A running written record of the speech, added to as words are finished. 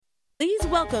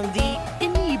welcome the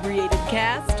inebriated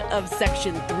cast of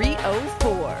Section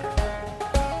 304.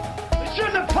 You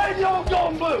shouldn't have played the old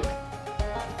gold boot.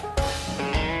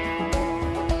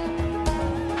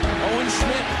 Owen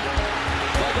Schmidt,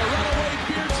 like a runaway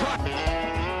beer truck.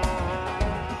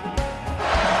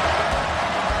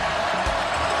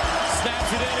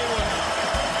 Snaps it anyway.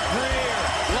 Greer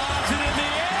lobs it in the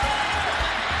air.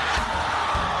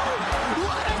 Oh,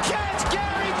 what a catch,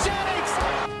 Gary Jennings!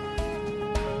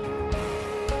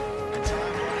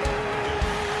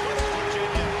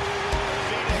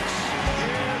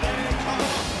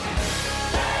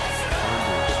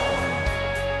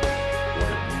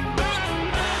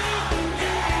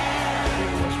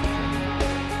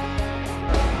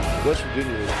 West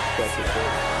Virginia is expected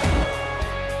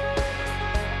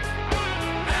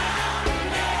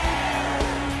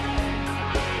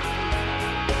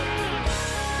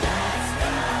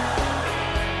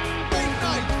To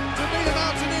be a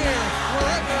Mountaineer,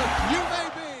 wherever you may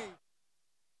be.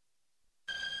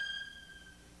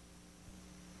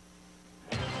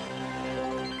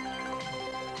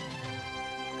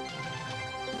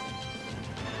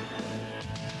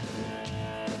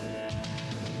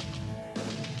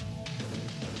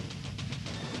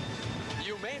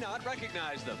 You may not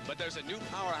recognize them, but there's a new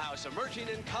powerhouse emerging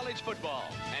in college football.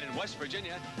 And in West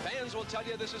Virginia, fans will tell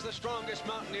you this is the strongest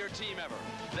Mountaineer team ever.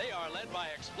 They are led by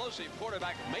explosive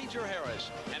quarterback Major Harris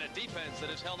and a defense that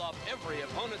has held off every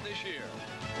opponent this year.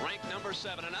 Ranked number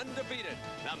 7 and undefeated,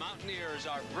 the Mountaineers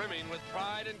are brimming with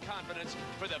pride and confidence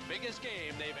for the biggest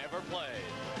game they've ever played.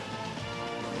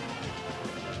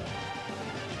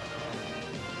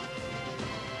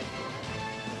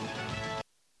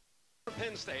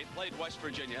 Penn State played West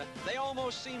Virginia, they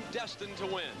almost seemed destined to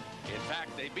win. In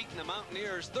fact, they've beaten the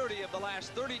Mountaineers 30 of the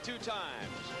last 32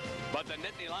 times. But the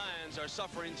Nittany Lions are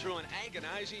suffering through an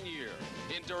agonizing year,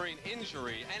 enduring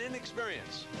injury and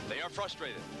inexperience. They are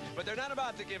frustrated, but they're not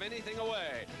about to give anything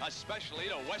away, especially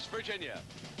to West Virginia.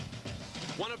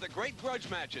 One of the great grudge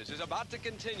matches is about to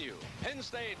continue. Penn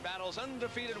State battles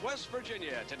undefeated West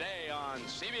Virginia today on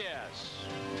CBS.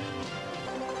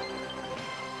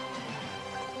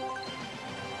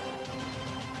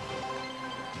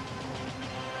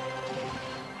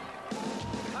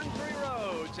 Country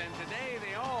roads, and today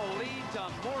they all lead to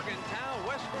Morgantown,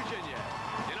 West Virginia.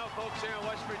 You know, folks here in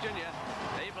West Virginia,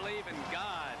 they believe in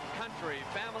God, country,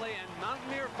 family, and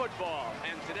Mountaineer football.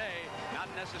 And today, not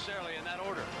necessarily in that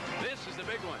order. This is the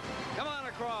big one. Come on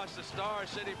across the Star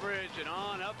City Bridge and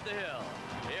on up the hill.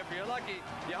 If you're lucky,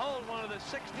 you hold one of the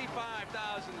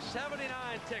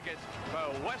 65,079 tickets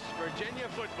for West Virginia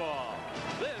football.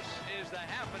 This is the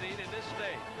happening in this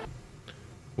state.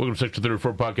 Welcome to Section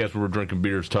 34 podcast, where we're drinking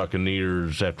beers, talking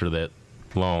ears after that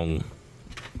long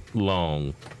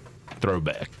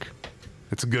throwback.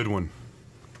 It's a good one.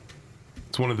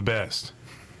 It's one of the best.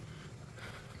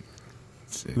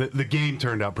 The game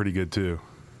turned out pretty good, too.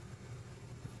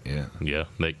 Yeah. Yeah.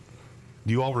 Do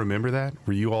you all remember that?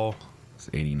 Were you all... It's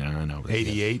 89. I was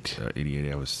 88?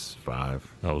 88. I was 5.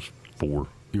 I was 4.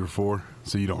 You were 4?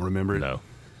 So you don't remember it? No.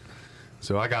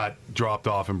 So I got dropped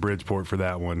off in Bridgeport for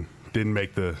that one. Didn't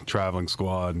make the traveling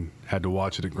squad and had to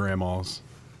watch it at Grandma's.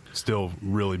 Still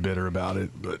really bitter about it,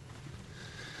 but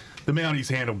the Mounties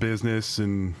handle business,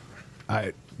 and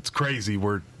it's crazy.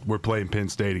 We're playing Penn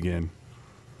State again.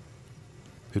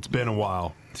 It's been a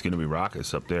while. It's going to be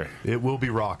raucous up there. It will be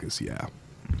raucous, yeah.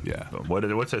 Yeah.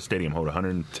 What's that stadium hold?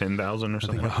 110,000 or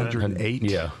something like 108.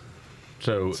 Yeah.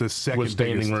 So it's the second with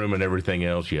standing biggest room and everything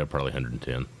else, yeah, probably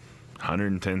 110.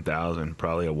 110,000,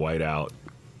 probably a whiteout.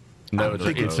 No, I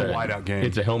think it's a whiteout game.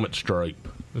 It's a helmet stripe.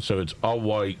 So it's all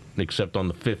white, except on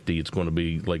the 50, it's going to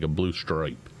be like a blue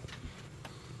stripe.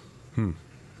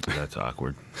 That's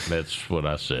awkward. That's what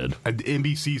I said.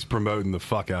 NBC's promoting the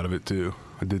fuck out of it, too.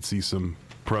 I did see some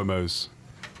promos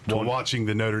while watching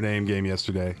the Notre Dame game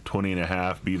yesterday.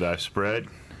 20.5 be thy spread.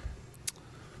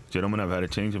 Gentlemen, I've had a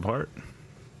change of heart.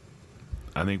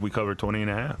 I think we covered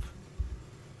 20.5.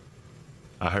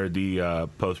 I heard the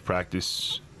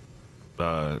post-practice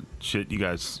shit you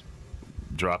guys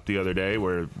dropped the other day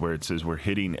where it says we're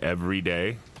hitting every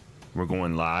day. We're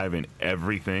going live in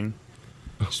everything.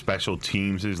 Special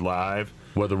teams is live.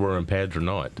 Whether we're in pads or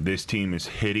not. This team is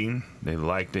hitting. They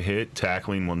like to hit.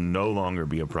 Tackling will no longer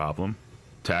be a problem.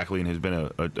 Tackling has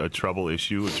been a trouble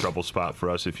issue, a trouble spot for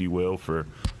us, if you will, for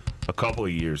a couple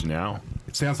of years now.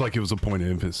 It sounds like it was a point of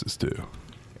emphasis, too.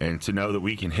 And to know that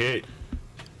we can hit,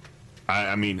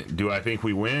 I mean, do I think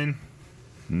we win?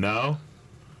 No.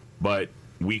 But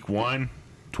week 1,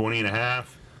 20.5,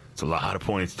 it's a lot of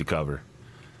points to cover.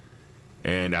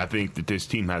 And I think that this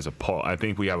team has a pulse. I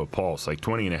think we have a pulse. Like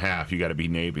 20.5, you got to be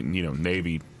Navy.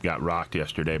 Navy got rocked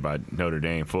yesterday by Notre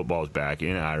Dame. Football's back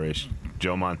in Irish.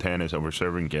 Joe Montana's over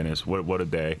serving Guinness. What a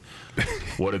day.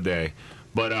 What a day.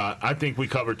 But I think we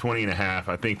cover 20.5.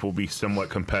 I think we'll be somewhat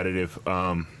competitive.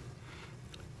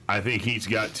 I think he's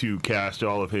got to cast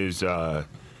all of his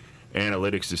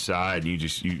analytics aside.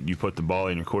 You put the ball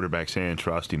in your quarterback's hand,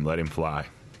 trust him, let him fly.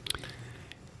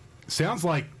 Sounds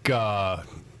like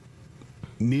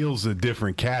Neil's a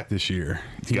different cat this year.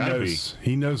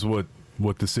 He knows what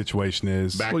the situation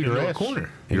is. Back Well, in your the ass,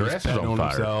 corner. your He's ass is betting on fire.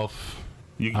 himself.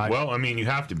 You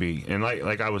have to be. And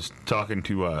like I was talking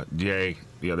to Jay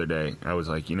the other day, I was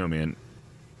like, man,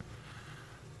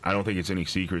 I don't think it's any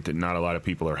secret that not a lot of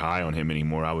people are high on him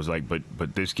anymore. I was like,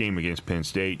 but this game against Penn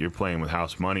State, you're playing with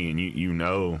house money, and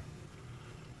you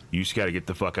just got to get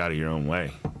the fuck out of your own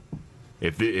way.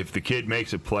 If the kid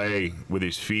makes a play with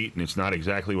his feet and it's not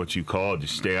exactly what you call,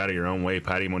 just stay out of your own way,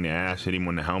 pat him on the ass, hit him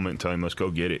on the helmet, and tell him, let's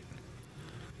go get it.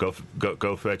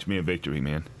 Go fetch me a victory,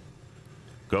 man.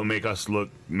 Go make us look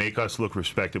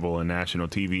respectable on national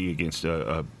TV against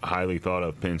a highly thought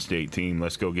of Penn State team.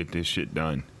 Let's go get this shit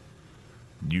done.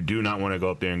 You do not want to go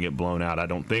up there and get blown out. I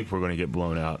don't think we're going to get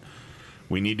blown out.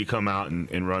 We need to come out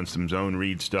and run some zone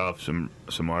read stuff, some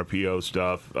RPO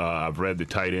stuff. I've read the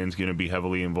tight end's going to be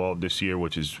heavily involved this year,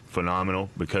 which is phenomenal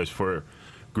because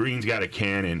Green's got a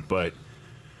cannon, but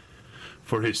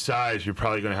for his size, you're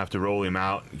probably going to have to roll him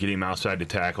out, get him outside the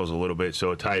tackles a little bit.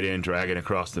 So a tight end dragging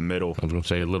across the middle. I was going to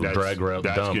say a little drag route.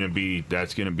 That's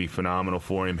going to be phenomenal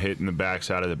for him, hitting the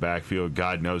backside of the backfield.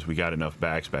 God knows we got enough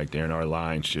backs back there, and our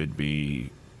line should be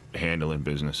handling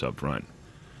business up front.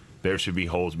 There should be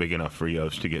holes big enough for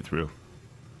Yost to get through.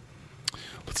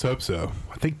 Let's hope so.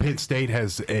 I think Penn State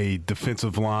has a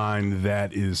defensive line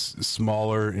that is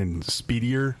smaller and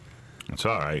speedier. It's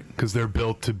all right. Because they're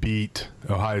built to beat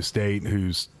Ohio State,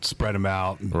 who's spread them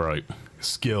out. Right.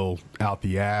 Skill out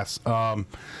the ass. I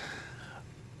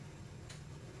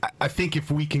think if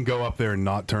we can go up there and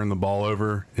not turn the ball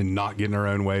over and not get in our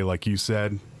own way, like you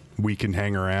said, we can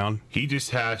hang around. He just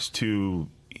has to...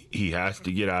 He has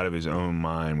to get out of his own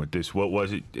mind with this. What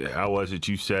was it? How was it?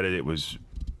 You said it. It was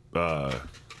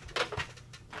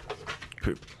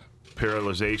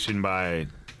paralyzation by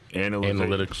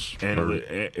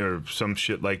analytics or some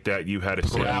shit like that. You had to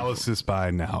say paralysis by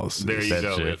analysis. There you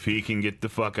That's go. it. If he can get the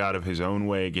fuck out of his own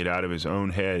way, get out of his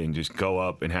own head, and just go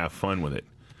up and have fun with it.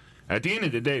 At the end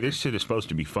of the day, this shit is supposed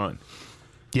to be fun.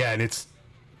 Yeah, and it's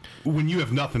when you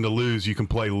have nothing to lose, you can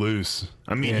play loose.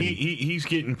 I mean, he's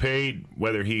getting paid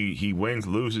whether he wins,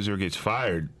 loses, or gets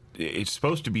fired. It's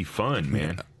supposed to be fun,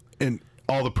 man. And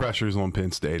all the pressure is on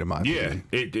Penn State, in my opinion.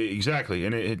 Exactly.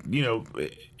 And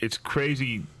it's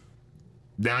crazy.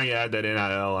 Now you add that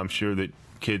NIL. I'm sure that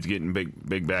kids getting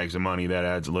big bags of money, that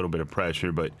adds a little bit of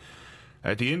pressure. But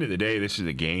at the end of the day, this is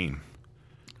a game.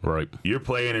 Right. You're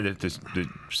playing it at the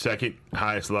second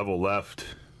highest level left,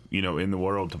 in the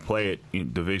world to play it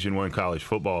in Division I college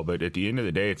football. But at the end of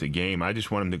the day, it's a game. I just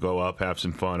want him to go up, have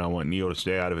some fun. I want Neil to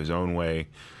stay out of his own way.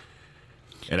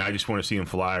 And I just want to see him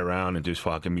fly around and just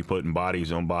fucking be putting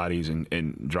bodies on bodies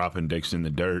and dropping dicks in the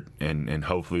dirt. And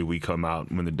hopefully we come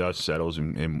out when the dust settles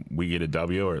and we get a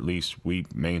W, or at least we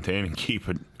maintain and keep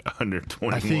it under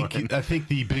 21. I think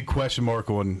the big question mark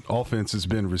on offense has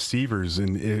been receivers.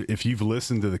 And if you've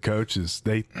listened to the coaches,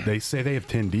 they say they have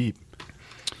 10 deep.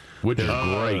 Which is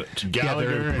great.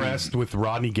 Gallagher, they're impressed with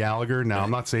Rodney Gallagher. Now,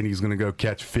 I'm not saying he's going to go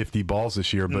catch 50 balls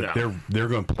this year, but they're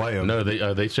going to play him. No,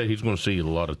 they said he's going to see a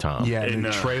lot of time. Yeah, and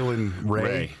Traylon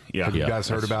Ray. Yeah. Have you guys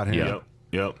heard about him?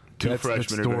 Yep. Two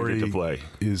freshmen are going to get to play.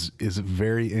 Is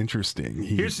very interesting.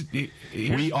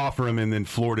 We offer him, and then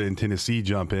Florida and Tennessee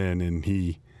jump in, and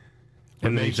he.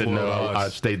 And then he said, "No, I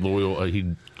stayed loyal."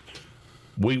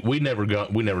 We never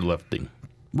left him.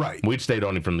 Right. We'd stayed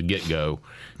on him from the get-go,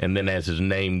 and then as his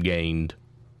name gained,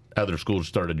 other schools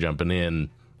started jumping in.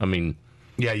 I mean...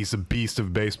 Yeah, he's a beast of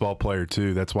a baseball player,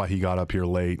 too. That's why he got up here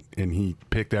late, and he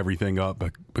picked everything up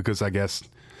because I guess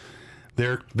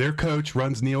their coach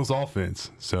runs Neil's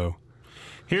offense. So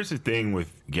here's the thing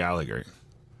with Gallagher.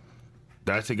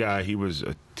 That's a guy, he was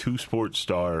a two-sport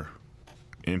star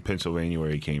in Pennsylvania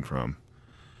where he came from.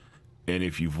 And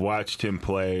if you've watched him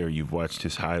play or you've watched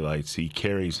his highlights, he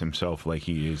carries himself like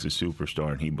he is a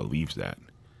superstar, and he believes that.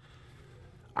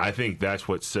 I think that's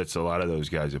what sets a lot of those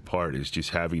guys apart, is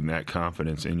just having that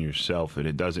confidence in yourself that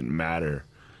it doesn't matter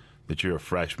that you're a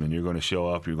freshman. You're going to show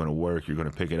up, you're going to work, you're going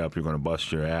to pick it up, you're going to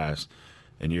bust your ass,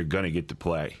 and you're going to get to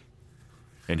play.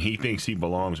 And he thinks he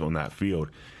belongs on that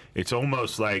field. It's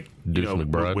almost like,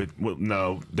 McBride?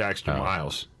 Daxter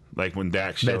Miles. Like when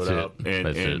Dak showed That's up,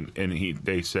 it. and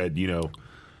they said,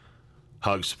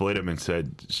 Hug split him and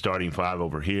said starting 5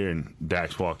 over here, and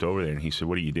Dax walked over there and he said,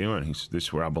 "What are you doing?" He said, "This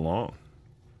is where I belong."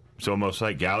 It's almost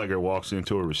like Gallagher walks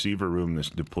into a receiver room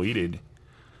that's depleted,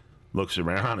 looks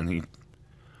around, and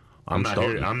I'm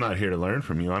not here to learn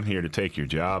from you. I'm here to take your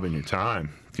job and your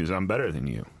time because I'm better than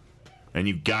you. And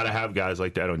you've got to have guys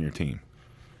like that on your team.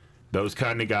 Those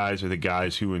kind of guys are the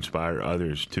guys who inspire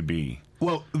others to be.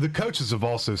 Well, the coaches have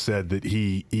also said that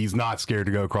he's not scared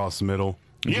to go across the middle.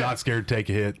 He's not scared to take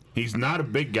a hit. He's not a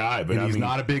big guy, but he's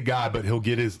not a big guy, but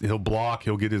he'll block,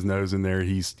 he'll get his nose in there.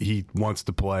 He wants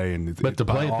to play, but to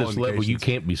play at this level, you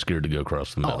can't be scared to go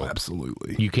across the middle. Oh,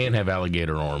 absolutely. You can't have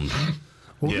alligator arms.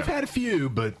 Well, we've had a few,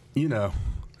 but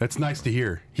that's nice to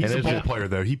hear. He's a ball player,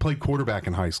 though. He played quarterback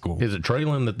in high school. Is it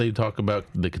Traylon that they talk about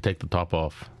that could take the top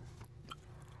off?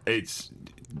 It's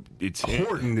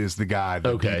Horton is the guy,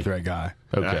 the deep threat guy.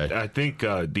 Okay, I think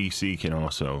DC can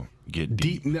also get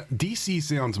deep. DC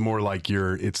sounds more like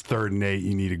it's 3rd and 8.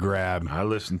 You need to grab. I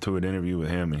listened to an interview with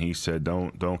him, and he said,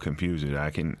 "Don't confuse it. I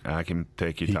can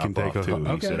take your top off too."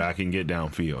 He said, "I can get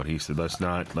downfield." He said, "Let's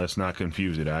not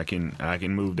confuse it. I can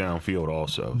move downfield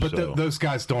also." But those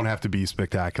guys don't have to be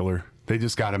spectacular. They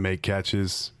just got to make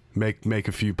catches, make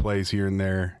a few plays here and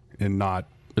there, and not.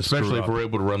 Especially if we're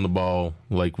able to run the ball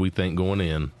like we think going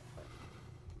in.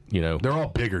 They're all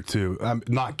bigger too.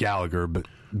 Not Gallagher,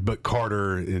 but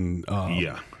Carter and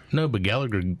No, but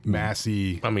Gallagher,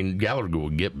 Massey. I mean, Gallagher will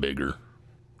get bigger.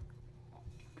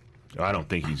 I don't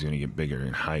think he's going to get bigger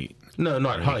in height. No,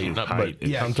 not height. But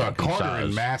I'm talking Carter size.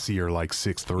 and Massey are like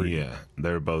 6'3". Yeah,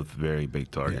 they're both very big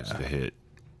targets to hit.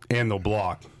 And they'll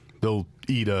block. They'll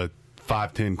eat a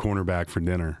 5'10" cornerback for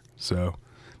dinner. So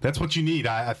that's what you need.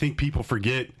 I think people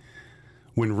forget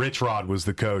when Rich Rod was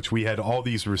the coach, we had all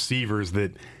these receivers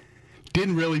that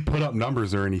didn't really put up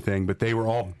numbers or anything, but they were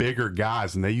all bigger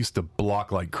guys, and they used to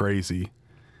block like crazy.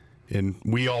 And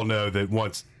we all know that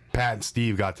once Pat and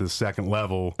Steve got to the second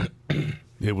level,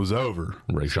 it was over.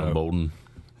 Rayshawn Bolden.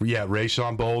 Yeah,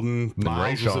 Rayshawn Bolden.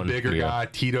 Miles was a bigger guy.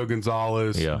 Tito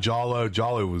Gonzalez. Yeah.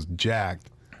 Jallo was jacked.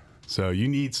 So you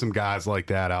need some guys like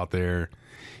that out there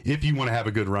if you want to have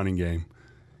a good running game.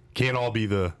 Can't all be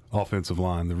the offensive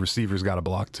line. The receivers got to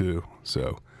block too.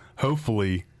 So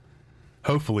hopefully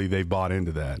they bought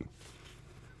into that.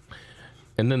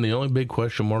 And then the only big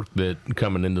question mark that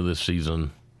coming into this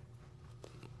season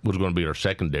was going to be our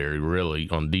secondary, really,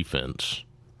 on defense.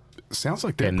 Sounds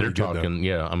like they're pretty good, talking. though.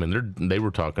 Yeah, I mean they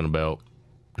were talking about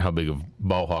how big of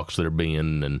ball hawks they're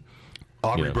being, and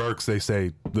Aubrey Burks, they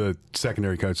say the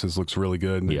secondary coach says looks really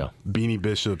good. And Beanie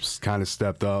Bishop's kind of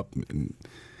stepped up, and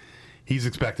he's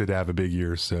expected to have a big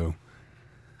year. So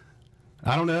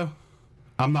I don't know.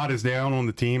 I'm not as down on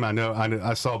the team.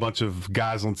 I saw a bunch of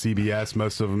guys on CBS.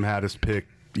 Most of them had us pick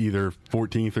either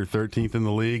 14th or 13th in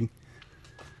the league.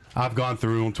 I've gone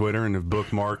through on Twitter and have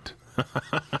bookmarked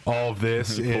all of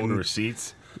this. And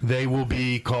receipts. They will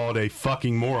be called a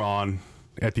fucking moron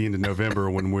at the end of November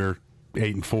when we're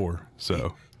 8-4.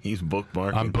 So he's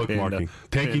bookmarking. I'm bookmarking,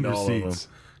 taking receipts.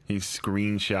 He's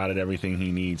screenshotted everything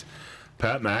he needs.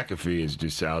 Pat McAfee is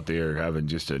just out there having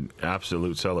just an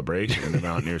absolute celebration in the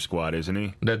Mountaineer squad, isn't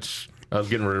he? I was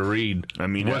getting ready to read. I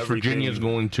mean, West Virginia is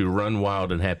going to run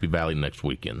wild in Happy Valley next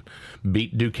weekend,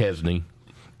 beat Duquesne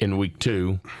in week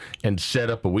 2, and set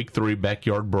up a week 3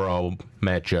 backyard brawl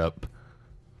matchup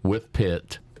with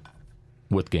Pitt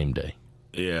with game day.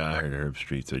 Yeah, I heard Herb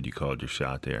Street said you called your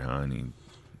shot there, huh? And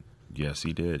yes,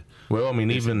 he did. Well, I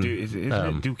mean, Is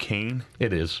it Duquesne?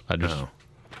 It is.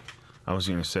 I was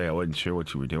going to say I wasn't sure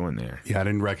what you were doing there. Yeah, I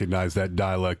didn't recognize that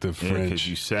dialect of French. Because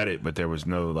you said it, but there was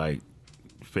no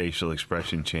facial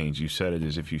expression change. You said it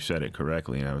as if you said it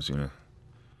correctly, and I was going to.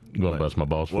 You want to bust my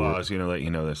balls for it? Well, I was going to let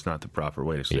you know that's not the proper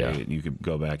way to say it. You could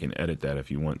go back and edit that if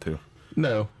you want to.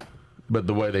 No, but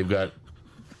the way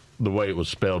it was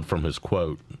spelled from his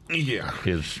quote. Yeah.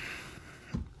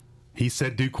 He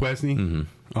said Duquesne? Mm-hmm.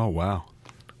 Oh, wow.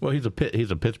 Well, he's a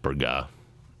Pittsburgh guy.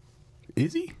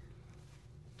 Is he?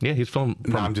 Yeah, he's from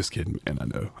No, I'm just kidding, man.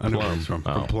 I know where he's from.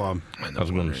 From Plum. I was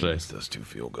going to say. Those 2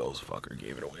 field goals, fucker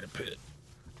gave it away to Pitt.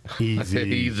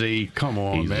 Easy. Come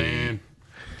on, Easy. man.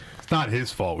 It's not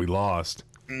his fault we lost.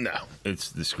 No,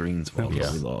 it's the screen's fault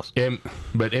that we lost.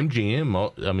 But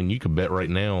MGM, I mean, you could bet right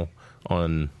now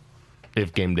on where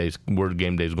game day's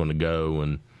going to go,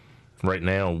 and right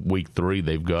now, week 3,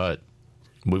 we've got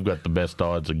the best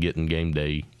odds of getting game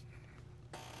day.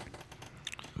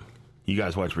 You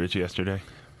guys watch Rich yesterday?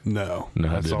 No,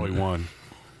 I saw he won.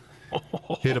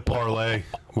 Hit a parlay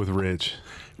with Rich.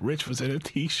 Rich was in a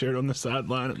T-shirt on the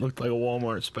sideline. It looked like a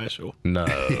Walmart special. No.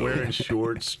 Wearing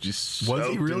shorts, just Was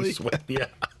he really? Sweat. Yeah.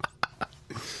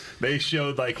 They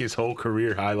showed like his whole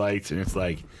career highlights, and it's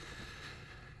like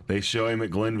they show him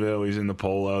at Glenville, he's in the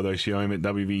polo. They show him at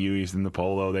WVU, he's in the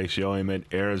polo. They show him at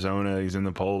Arizona, he's in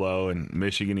the polo, and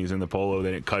Michigan, he's in the polo.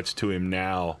 Then it cuts to him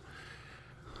now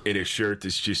in a shirt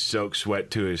that's just soaked sweat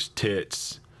to his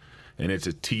tits, and it's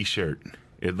a T-shirt.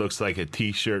 It looks like a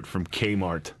T-shirt from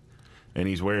Kmart, and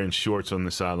he's wearing shorts on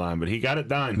the sideline. But he got it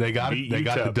done. They got it. They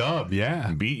got the dub.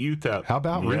 Yeah, beat UTEP. How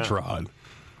about Rich Rod?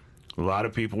 A lot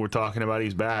of people were talking about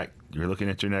he's back. You're looking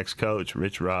at your next coach,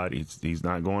 Rich Rod. He's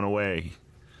not going away.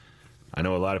 I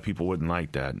know a lot of people wouldn't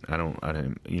like that. I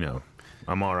don't. You know,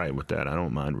 I'm all right with that. I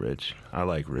don't mind Rich. I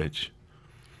like Rich.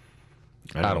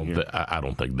 I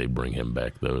don't think they bring him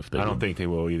back though. I don't think they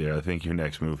will either. I think your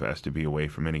next move has to be away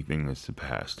from anything that's the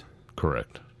past.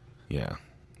 Correct. Yeah.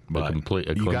 But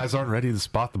you guys aren't ready to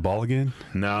spot the ball again?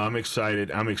 No, I'm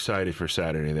excited. I'm excited for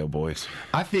Saturday, though, boys.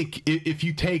 I think if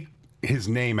you take his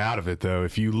name out of it, though,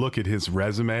 if you look at his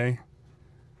resume,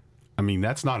 I mean,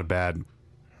 that's not a bad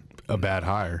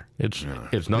hire. It's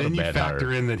not then a bad hire. Then you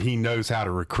factor in that he knows how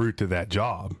to recruit to that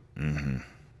job. Mm-hmm.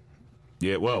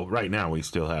 Yeah, well, right now we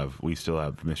still have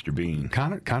Mr. Bean.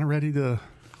 Kind of ready to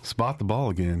spot the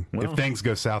ball again if things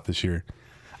go south this year.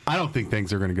 I don't think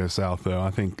things are going to go south though. I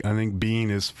think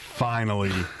Bean is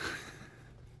finally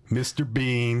Mr.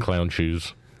 Bean. Clown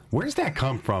shoes. Where's that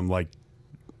come from? Like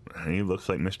he looks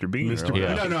like Mr. Bean. Mr.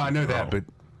 Bean. No, I know that, but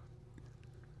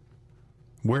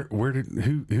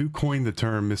who coined the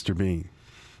term Mr. Bean?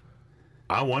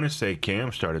 I want to say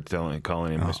Cam started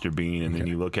calling him Mr. Bean, and then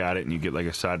you look at it and you get like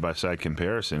a side-by-side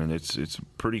comparison, and it's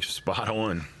pretty spot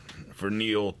on for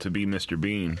Neil to be Mr.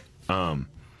 Bean.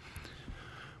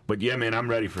 But yeah, man, I'm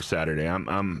ready for Saturday.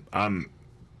 I'm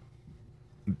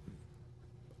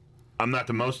not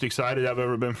the most excited I've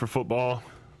ever been for football,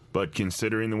 but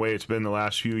considering the way it's been the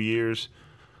last few years,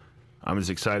 I'm as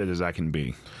excited as I can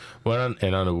be. Well,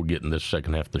 and I know we're getting this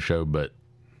second half of the show, but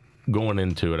going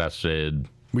into it, I said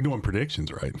we're doing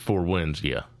predictions, right? 4 wins,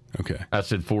 yeah. Okay. I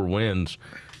said 4 wins,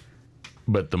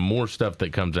 but the more stuff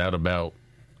that comes out about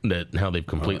that, how they've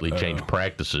completely changed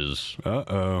practices.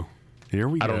 Here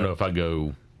we go. I don't know if I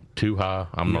go too high.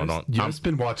 I've just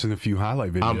been watching a few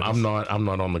highlight videos. I'm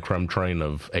not on the crumb train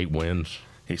of 8 wins.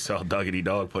 He saw Duggity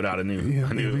Dog put out a new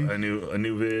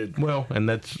vid. Well, and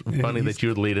that's funny that you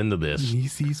would lead into this.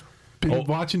 He's been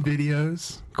watching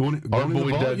videos. Our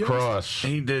boy Doug Cross.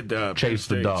 He did chase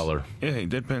the dollar. Yeah, he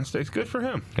did Penn State's. Good for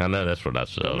him. I know, that's what I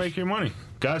said. Make your money.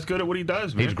 Guy's good at what he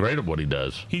does, man. He's great at what he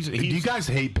does. Do you guys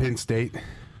hate Penn State?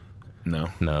 No.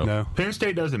 Penn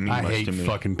State doesn't mean much to me. I hate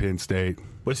fucking Penn State.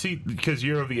 But see, because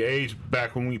you're of the age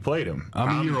back when we played him.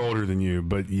 I'm a year older than you,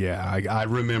 but yeah, I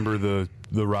remember the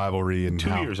rivalry. And 2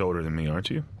 years older than me,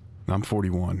 aren't you? I'm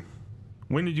 41.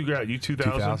 When did you graduate? You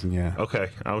 2000? 2000, yeah. Okay,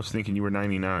 I was thinking you were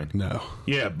 99. No.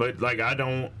 Yeah, but like I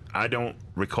don't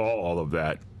recall all of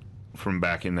that from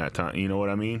back in that time. You know what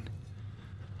I mean?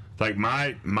 Like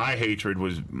my hatred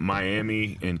was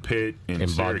Miami and Pitt and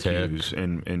Syracuse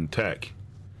and Tech.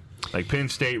 Like Penn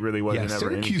State really wasn't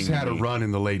ever anything. Syracuse had a run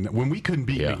in the late when we couldn't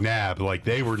beat McNabb. Like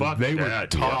they were top.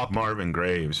 Yeah. Marvin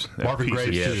Graves. Marvin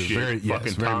Graves too.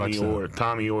 Fucking Tommy Orr.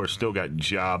 Tommy Orr still got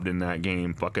jobbed in that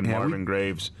game. Fucking Marvin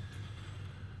Graves.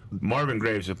 Marvin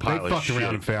Graves a pile of shit. They fucked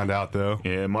around and found out though.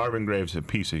 Yeah, Marvin Graves a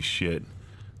piece of shit.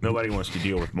 Nobody wants to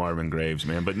deal with Marvin Graves,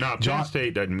 man. But no, Penn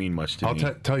State doesn't mean much to me.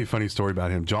 I'll tell you a funny story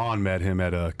about him. John met him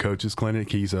at a coach's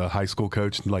clinic. He's a high school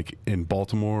coach, like in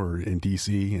Baltimore or in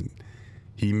D.C., and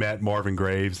he met Marvin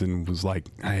Graves and was like,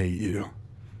 "I hate you."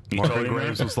 Marvin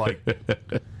Graves was like,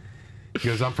 he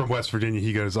goes, "I'm from West Virginia."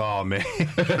 He goes, "Oh man,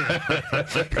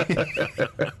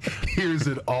 hears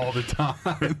it all the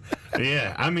time."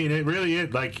 Yeah, I mean, it really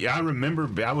is. Like I remember,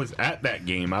 I was at that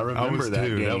game. I remember that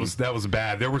game. That was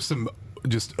bad. There were some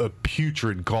just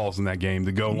putrid calls in that game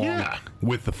to go along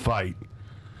with the fight.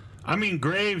 I mean,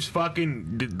 Graves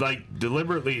fucking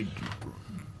deliberately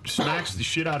smacks the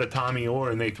shit out of Tommy Orr,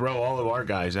 and they throw all of our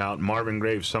guys out. And Marvin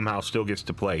Graves somehow still gets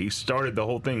to play. He started the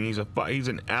whole thing. He's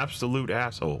an absolute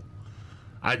asshole.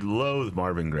 I loathe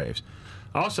Marvin Graves.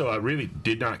 Also, I really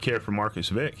did not care for Marcus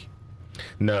Vick.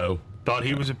 No, thought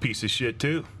he was a piece of shit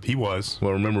too. He was.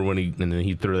 Well, remember when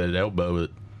he threw that elbow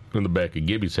in the back of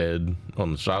Gibby's head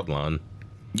on the sideline?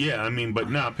 Yeah, I mean,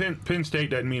 but no, Penn State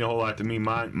doesn't mean a whole lot to me.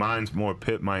 Mine's more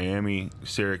Pitt, Miami,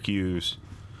 Syracuse.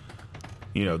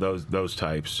 You know, those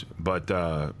types. But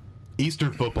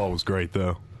Eastern football was great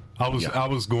though. I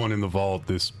was going in the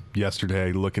vault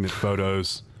yesterday looking at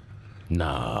photos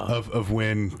of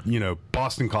when, you know,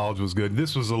 Boston College was good.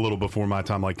 This was a little before my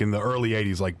time, like in the early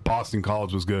 80s, like Boston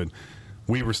College was good.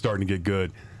 We were starting to get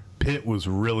good. Pitt was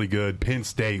really good. Penn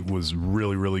State was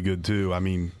really, really good too. I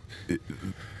mean,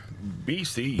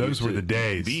 BC. Those were the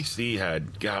days. BC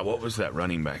had, God, what was that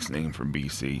running back's name from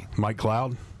BC? Mike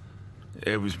Cloud?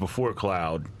 It was before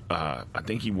Cloud. I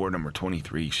think he wore number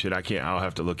 23. Shit, I'll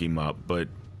have to look him up. But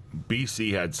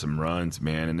BC had some runs,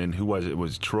 man. And then who was it?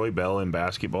 Was Troy Bell in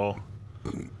basketball?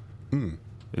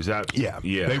 Is that? Yeah.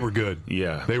 They were good.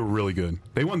 Yeah. They were really good.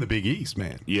 They won the Big East,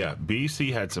 man. Yeah.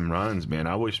 BC had some runs, man.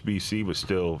 I wish BC was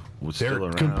still They're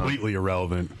around. completely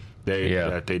irrelevant. They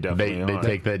definitely they are.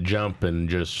 take that jump and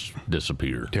just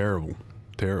disappear. Terrible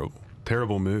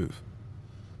move.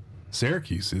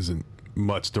 Syracuse isn't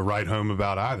much to write home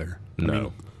about either. No. I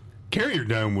mean, Carrier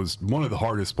Dome was one of the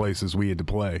hardest places we had to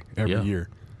play every year.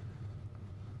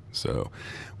 So,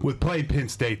 with playing Penn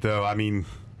State, though, I mean,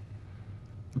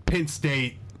 Penn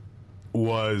State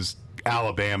was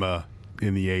Alabama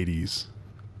in the 80s.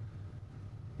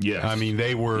 Yes. I mean,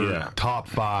 they were top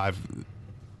 5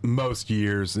 most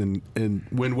years, and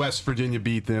when West Virginia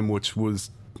beat them, which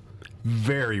was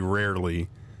very rarely.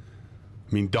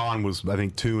 I mean, Don was, I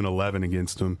think, 2-11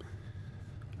 against them.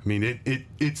 I mean,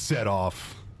 it set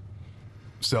off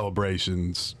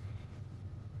celebrations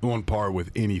on par with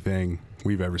anything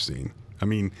we've ever seen. I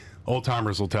mean, old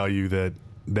timers will tell you that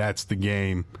that's the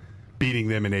game. Beating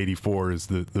them in '84 is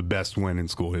the best win in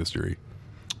school history.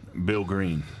 Bill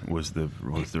Green was the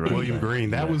running William back. Green.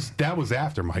 That was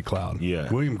after Mike Cloud. Yeah.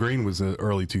 William Green was the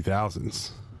early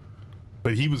 2000s,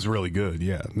 but he was really good.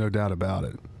 Yeah, no doubt about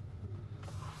it.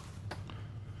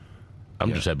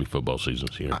 I'm just happy football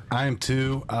season's here. I am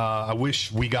too. I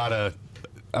wish we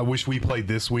played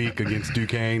this week against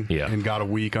Duquesne and got a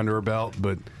week under our belt,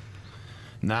 but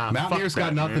Mountaineers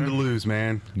got nothing to lose,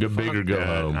 man. Go big or go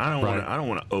home. I don't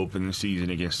want to open the season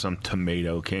against some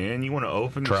tomato can. You want to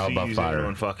open the Trial by season fire.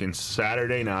 on fucking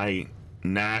Saturday night,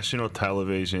 national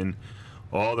television.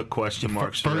 All the question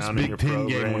marks First surrounding Big your Ten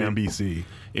program. game on NBC.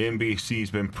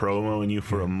 NBC's been promoing you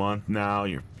for a month now.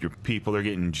 Your people are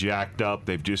getting jacked up.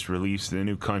 They've just released the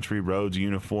new Country Roads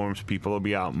uniforms. People will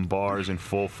be out in bars in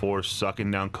full force, sucking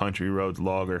down Country Roads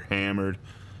lager, hammered.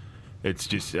 It's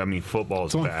just, I mean,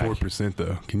 football's It's only back. 4%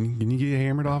 though. Can you get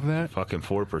hammered off of that? Fucking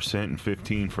 4% and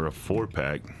 15 for a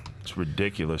 4-pack. It's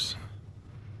ridiculous.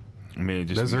 I mean, it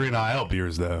just Those are NIL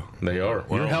beers though. They are.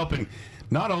 You're helping.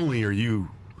 Not only are you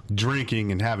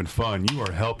drinking and having fun, you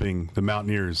are helping the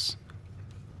Mountaineers.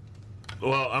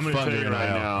 Well, I'm going to fund tell their you right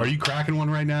NIL. now. Are you cracking one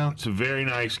right now? It's a very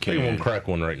nice I think I'm can. gonna crack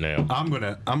one right now. I'm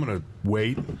gonna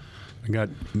wait. I got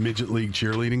midget league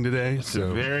cheerleading today, It's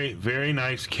so a very, very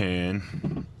nice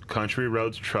can. Country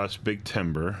Roads Trust Big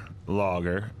Timber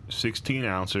lager,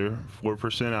 16-ouncer,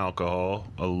 4% alcohol,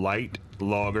 a light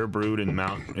lager brewed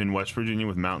in West Virginia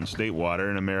with Mountain State water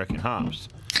and American hops.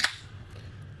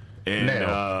 And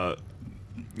Now.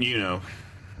 you know,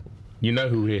 You know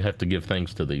who we have to give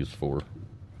thanks to these for?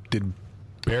 did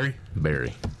Barry?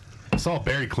 Barry. I saw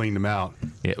Barry cleaned them out.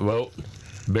 Yeah, well,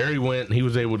 Barry went. He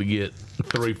was able to get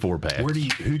 3 4-packs.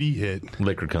 Who'd he hit?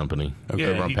 Liquor company. yeah,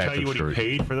 over on he tell Patrick you what Street.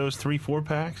 he paid for those 3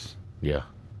 4-packs? Yeah.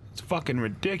 It's fucking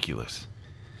ridiculous.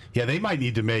 Yeah, they might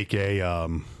need to make a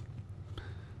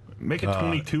Make a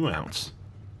 22-ounce.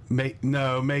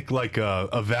 make like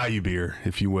a value beer,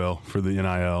 if you will, for the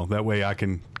NIL. That way I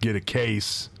can get a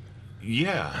case.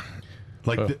 Yeah.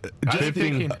 Like I just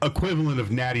think the equivalent of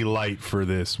Natty Light for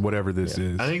this, whatever this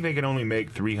is. I think they can only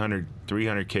make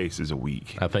 300 cases a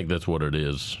week. I think that's what it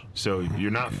is. So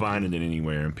you're not finding it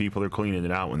anywhere, and people are cleaning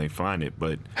it out when they find it.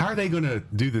 But How are they going to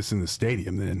do this in the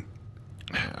stadium then?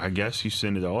 I guess you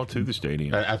send it all to the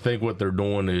stadium. I think what they're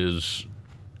doing is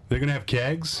They're going to have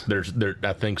kegs?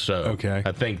 I think so. Okay.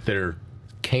 I think they're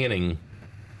canning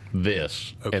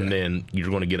this, Okay. and then you're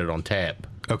going to get it on tap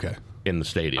Okay. in the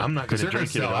stadium. I'm not going 'Cause to they're gonna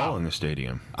drink it at sell all out. in the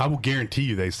stadium. I will guarantee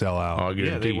you they sell out. I'll Yeah,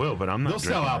 guarantee they you. will, but I'm not They'll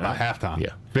sell drinking out by that. halftime.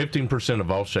 Yeah, 15%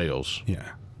 of all sales Yeah.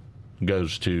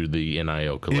 goes to the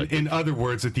NIL collective. In other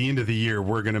words, at the end of the year,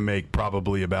 we're going to make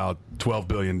probably about $12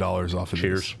 billion off of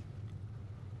Cheers. this.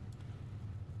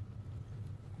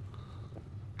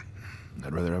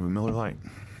 I'd rather have a Miller Lite.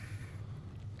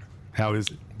 How is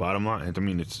it? Bottom line, I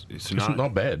mean, it's It's not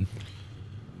not bad.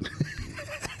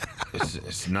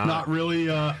 it's not Not really.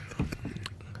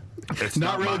 it's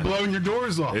Not really my, blowing your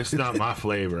doors off. It's not my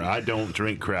flavor. I don't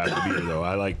drink craft beer though.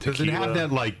 I like Does tequila. it have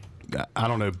that like I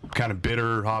don't know, kind of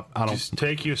bitter hop? I don't. Just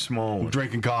take you a small one.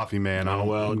 Drinking coffee, man. Oh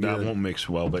well, I'm that good. won't mix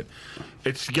well, but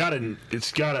it's got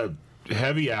a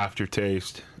heavy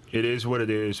aftertaste. It is what it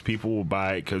is. People will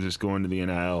buy it because it's going to the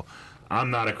NIL. I'm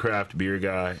not a craft beer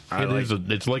guy.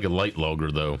 It's like a light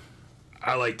lager though.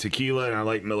 I like tequila and I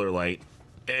like Miller Lite.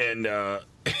 And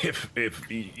if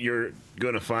you're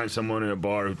going to find someone in a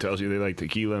bar who tells you they like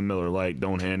tequila and Miller Lite,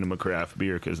 don't hand them a craft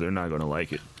beer because they're not going to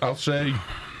like it. I'll say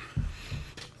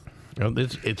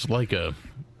It's like a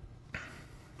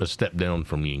step down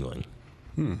from Yingling,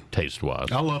 taste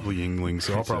wise. I love Yingling,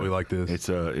 so I'll probably like this. It's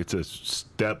a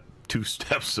step. 2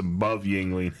 steps above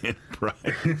Yingling in price.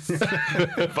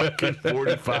 Fucking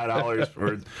 $45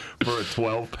 for a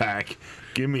 12-pack.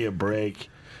 Give me a break.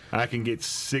 I can get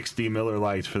 60 Miller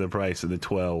Lights for the price of the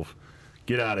 12.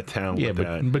 Get out of town with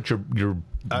that. But you're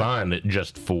buying it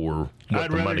just for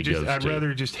what the money goes to. I'd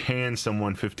rather just hand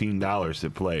someone $15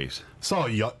 that plays. Saw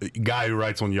a guy who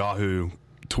writes on Yahoo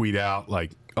tweet out,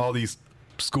 like, all these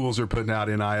schools are putting out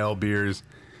NIL beers.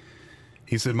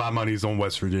 He said, my money's on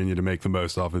West Virginia to make the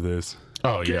most off of this.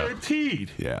 Oh, yeah.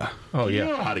 Guaranteed. Yeah. Oh, You yeah.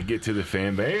 know how to get to the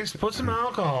fan base. Put some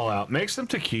alcohol out. Make some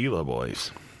tequila,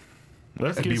 boys.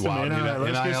 Let's That'd get be some wild.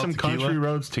 let's get NIL some tequila? Country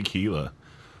Roads tequila.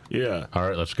 Yeah. All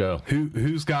right, let's go.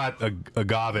 Who's got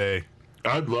agave?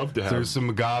 I'd love to have. There's some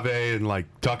agave in, like,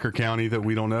 Tucker County that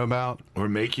we don't know about. Or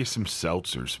make you some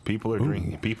seltzers. People are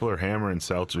drinking. People are hammering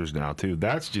seltzers now, too.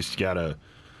 That's just got an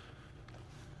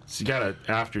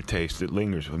aftertaste that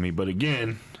lingers with me. But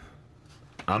again,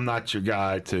 I'm not your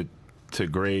guy to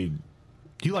grade.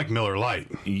 You like Miller Lite.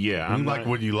 Yeah, You like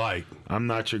what you like. I'm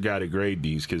not your guy to grade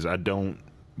these because I don't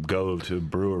go to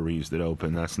breweries that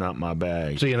open. That's not my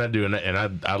bag. See, and I do, and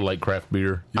I like craft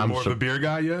beer. You're more of a beer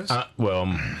guy, yes?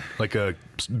 Well, Like a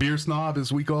beer snob,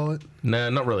 as we call it? nah,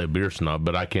 not really a beer snob,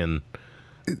 but I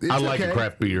like a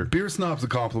craft beer. Beer snob's a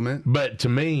compliment. But to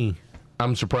me,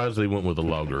 I'm surprised they went with a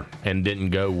lager and didn't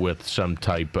go with some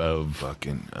type of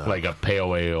Fucking like a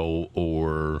pale ale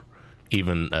or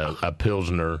even a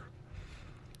pilsner.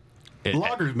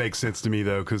 Lager makes sense to me,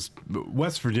 though, because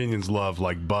West Virginians love,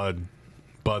 like, Bud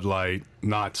Light.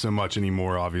 Not so much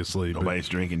anymore, obviously. But nobody's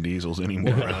drinking diesels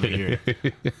anymore around here,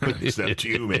 except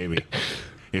you, maybe.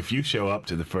 If you show up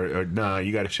to the first, or no,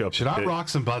 you got to show up. should I rock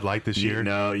some Bud Light this year?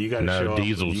 No, you got to show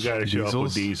diesels. up. You got to show up with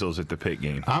Diesels? diesels at the pit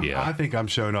game. I think I'm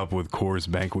showing up with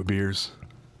Coors Banquet beers.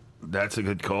 That's a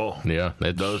good call. Yeah,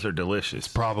 Those are delicious.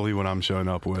 Probably what I'm showing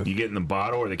up with. You getting the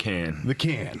bottle or the can? The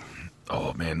can.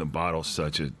 Oh man, the bottle's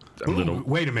such a Ooh,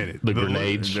 wait a minute. the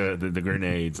grenades. the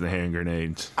grenades, the hand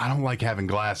grenades. I don't like having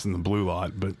glass in the blue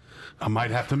lot, but I might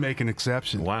have to make an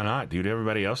exception. Why not, dude?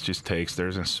 Everybody else just takes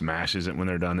theirs and smashes it when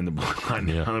they're done in the blue lot.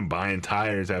 Yeah. I'm buying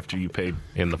tires after you paid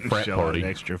In the frat shelling party. an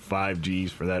extra $5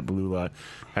 for that blue lot.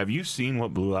 Have you seen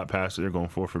what blue lot passes they're going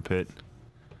for Pitt?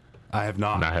 I have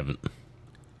not. I haven't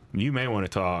You may want to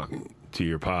talk to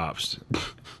your pops.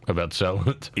 about selling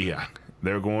it Yeah,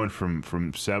 they're going from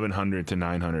 $700 to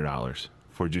 $900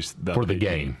 for just for the pit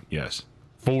game. Yes,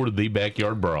 For the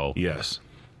backyard brawl. yes.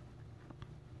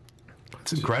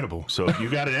 It's incredible. So if you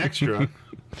got an extra,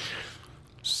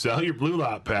 sell your blue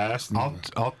lot pass. And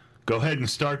I'll go ahead and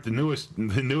start the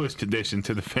newest addition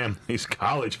to the family's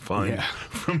college fund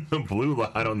from the blue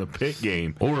lot on the pit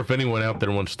game. Or if anyone out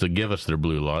there wants to give us their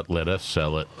blue lot, let us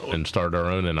sell it and start our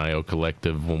own NIO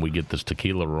collective when we get this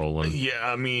tequila rolling. Yeah,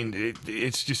 I mean,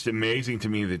 it's just amazing to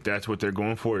me that that's what they're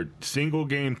going for. Single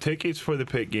game tickets for the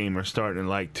pit game are starting at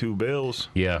like $2.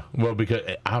 Yeah, well, because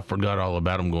I forgot all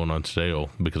about them going on sale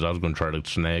because I was going to try to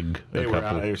snag They a were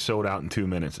couple. out. They were sold out in 2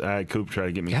 minutes. I had Coop try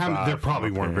to get me How- 5. there for probably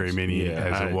my weren't very parents. many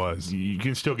as it was. You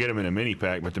can still get them in a mini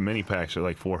pack, but the mini packs are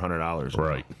like $400. now.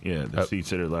 Right. Yeah, the seats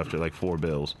that are left are like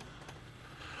 $4.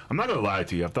 I'm not gonna lie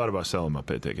to you. I've thought about selling my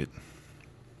pit ticket.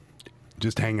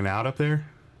 just hanging out up there,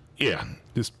 Yeah,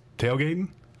 just tailgating.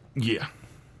 yeah.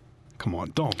 Come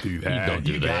on, don't do that. don't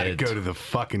do You gotta that. go to the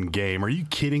fucking game. Are you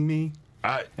kidding me?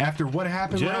 After what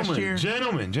happened last year?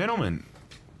 Gentlemen,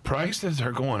 prices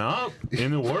are going up in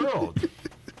the world.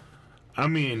 I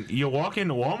mean, you walk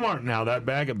into Walmart now, that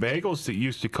bag of bagels that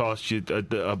used to cost you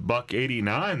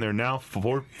 $1.89, they're now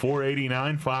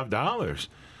 $4.89, $5.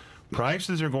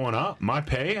 Prices are going up. My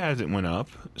pay hasn't went up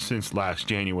since last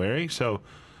January, so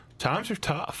times are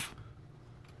tough.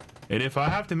 And if I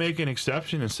have to make an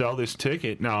exception and sell this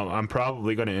ticket, now I'm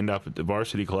probably going to end up at the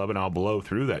varsity club and I'll blow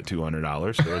through that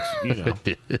 $200. So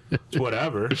it's it's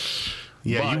whatever.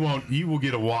 Yeah, But- you will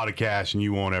get a wad of cash and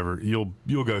you won't ever you'll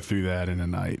go through that in a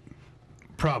night.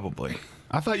 Probably.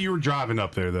 I thought you were driving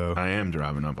up there though. I am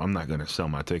driving up. I'm not going to sell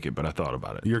my ticket, but I thought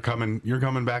about it. You're coming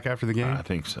back after the game? I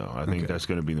think so. I think that's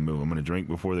going to be the move. I'm going to drink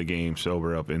before the game,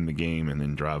 sober up in the game, and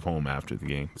then drive home after the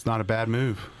game. It's not a bad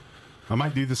move. I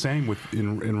might do the same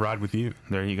and ride with you.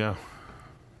 There you go.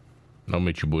 I'll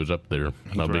meet you boys up there.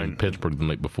 I'll be in right. Pittsburgh the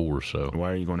night before, so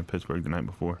Why are you going to Pittsburgh the night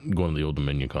before? going to the Old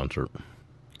Dominion concert.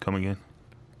 Come again?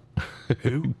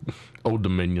 Who? Old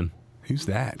Dominion, Who's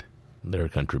that? they're a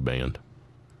country band.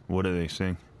 What do they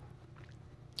sing?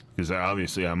 Because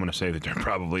obviously I'm going to say that they're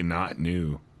probably not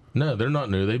new. No, they're not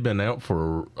new. They've been out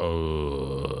for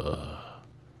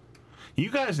You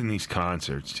guys in these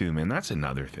concerts, too, man, that's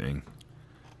another thing.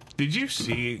 Did you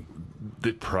see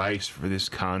the price for this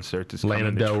concert that's Lana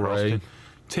coming to Del Rey? Charleston?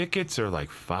 Tickets are like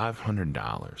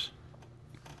 $500.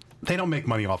 They don't make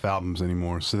money off albums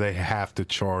anymore, so they have to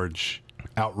charge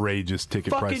outrageous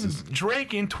ticket prices. Fucking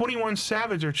Drake and 21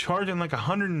 Savage are charging like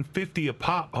 $150 a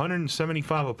pop,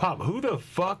 $175 a pop. Who the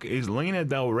fuck is Lana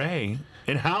Del Rey,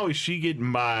 and how is she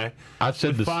getting by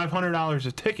with $500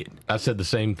 a ticket? I said the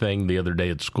same thing the other day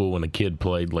at school when a kid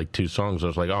played like 2 songs. I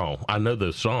was like, oh, I know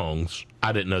those songs.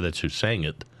 I didn't know that's who sang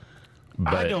it.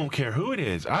 But I don't care who it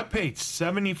is. I paid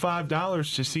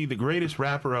 $75 to see the greatest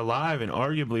rapper alive and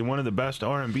arguably one of the best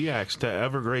R&B acts to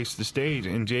ever grace the stage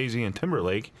in Jay-Z and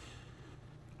Timberlake.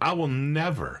 I will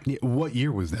never. Yeah, what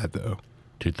year was that, though?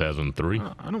 2003?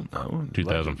 I don't know.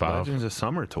 2005? Legends of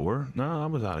Summer tour. No, I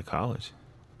was out of college.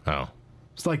 Oh.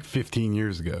 It's like 15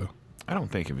 years ago. I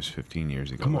don't think it was 15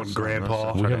 years ago. Come on,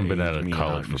 Grandpa. We haven't been out of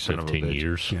college for 15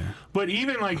 years. Yeah. But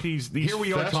even like these Here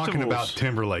we are talking about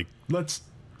Timberlake.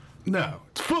 No,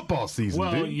 it's football season,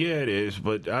 well, dude. yeah, it is,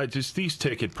 but these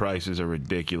ticket prices are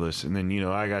ridiculous. And then,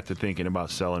 I got to thinking about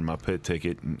selling my pit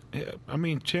ticket. And, I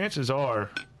mean, chances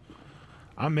are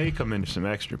I may come into some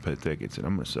extra pit tickets, and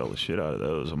I'm going to sell the shit out of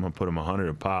those. I'm going to put them $100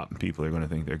 a pop, and people are going to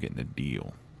think they're getting a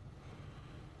deal.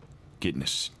 Getting a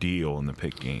steal in the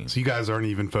Pitt game. So you guys aren't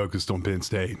even focused on Penn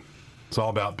State. It's all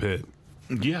about Pitt.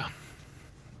 Yeah.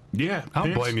 Yeah. I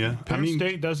don't blame you. Penn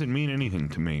State doesn't mean anything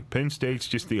to me. Penn State's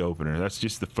just the opener. That's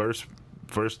just the first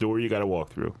door you got to walk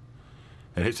through.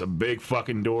 And it's a big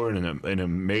fucking door and an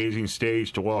amazing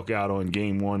stage to walk out on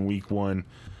game 1, week 1,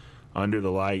 under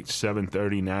the lights,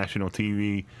 7:30 national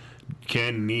TV.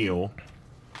 Can Neal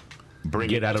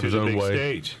bring it out of to his the own big way?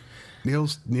 stage?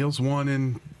 Neil's won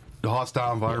in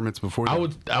hostile environments before.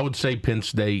 I would say Penn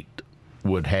State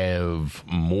would have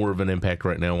more of an impact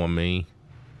right now on me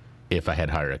if I had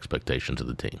higher expectations of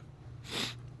the team.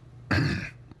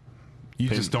 You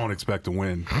just don't expect to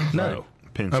win. No.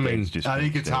 Penn State's just I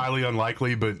think Penn it's State. highly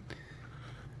unlikely, but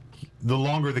the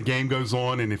longer the game goes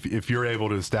on, and if you're able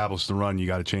to establish the run, you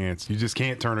got a chance. You just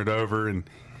can't turn it over. And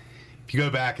if you go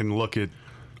back and look at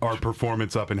our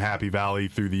performance up in Happy Valley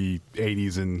through the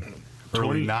 80s and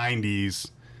early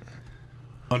 90s,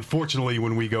 unfortunately,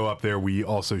 when we go up there, we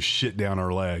also shit down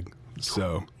our leg.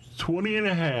 So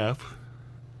 20.5.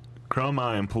 Crumb,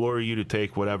 I implore you to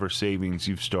take whatever savings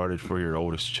you've started for your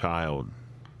oldest child.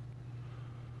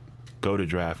 Go to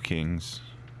DraftKings,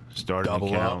 start an Double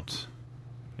account,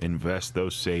 invest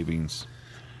those savings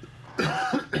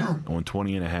on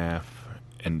 20.5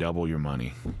 and double your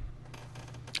money.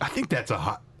 I think that's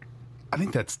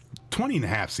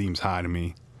 20.5 seems high to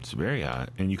me. It's very high.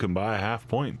 And you can buy a half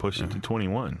point and push it to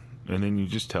 21. And then you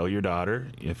just tell your daughter,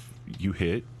 if you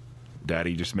hit,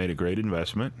 Daddy just made a great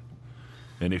investment.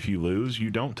 And if you lose, you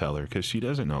don't tell her because she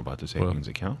doesn't know about the savings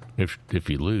account. If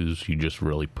you lose, you just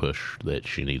really push that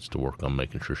she needs to work on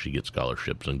making sure she gets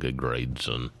scholarships and good grades.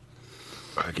 And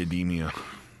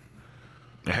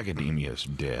Academia's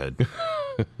dead.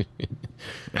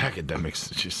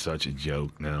 Academics is just such a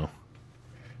joke now.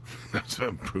 That's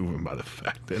been proven by the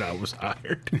fact that I was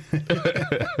hired.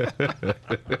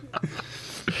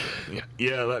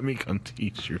 Yeah, let me come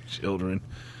teach your children.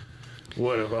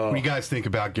 What do you guys think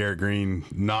about Garrett Green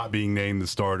not being named the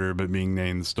starter, but being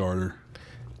named the starter?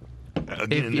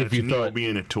 Again, if that's you Neal thought-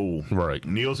 being a tool. Right.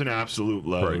 Neal's an absolute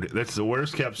load. Right. That's the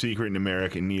worst kept secret in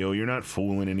America, Neal. You're not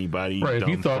fooling anybody. right, if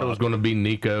you thought it was going to be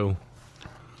Nico,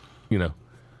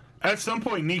 At some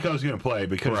point, Nico's going to play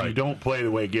because you Right. don't play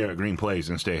the way Garrett Green plays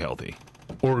and stay healthy.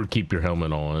 or keep your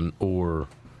helmet on, or,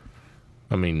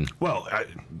 Well,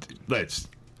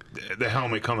 the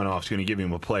helmet coming off is going to give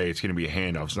him a play. It's going to be a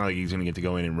handoff. It's not like he's going to get to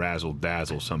go in and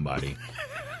razzle-dazzle somebody.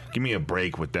 Give me a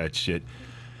break with that shit.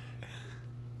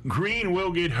 Green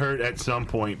will get hurt at some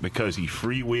point because he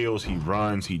freewheels, he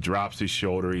runs, he drops his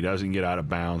shoulder, he doesn't get out of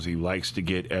bounds. He likes to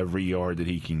get every yard that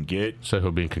he can get. so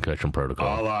he'll be in concussion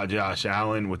protocol. A la Josh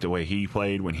Allen with the way he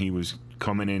played when he was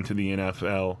coming into the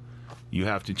NFL. You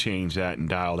have to change that and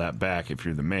dial that back if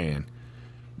you're the man.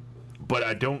 But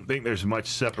I don't think there's much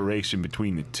separation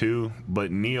between the two.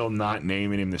 But Neal not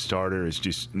naming him the starter is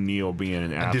just Neal being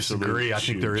an absolute I disagree. I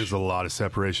think there is a lot of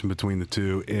separation between the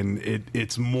two, and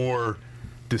it's more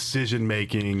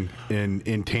decision-making and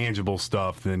intangible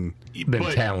stuff than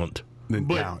Talent. talent.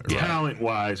 But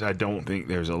talent-wise, I don't think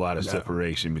there's a lot of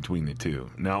separation between the two.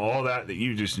 Now, all that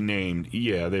you just named,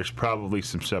 yeah, there's probably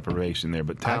some separation there.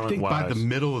 But I think talent-wise, by the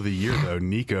middle of the year, though,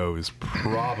 Nico is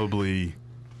probably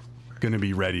going to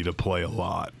be ready to play a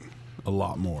lot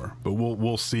more. But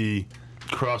we'll see.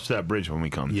 cross that bridge when we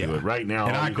come to it. Right now,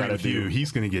 and all I you agree gotta with you. do.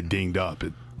 He's going to get dinged up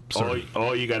at sir.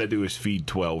 All you got to do is feed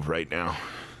 12 right now.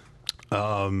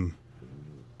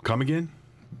 Come again?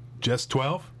 Just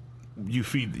 12? You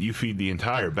feed the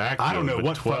entire backfield. I don't know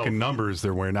what 12. fucking numbers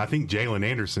they're wearing. I think Jalen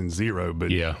Anderson's 0, but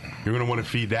Yeah. you're going to want to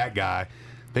feed that guy.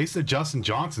 They said Justin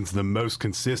Johnson's the most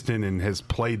consistent and has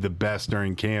played the best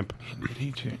during camp.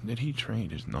 Did he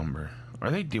trade his number?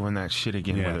 Are they doing that shit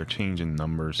again Yeah. where they're changing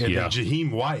numbers? And then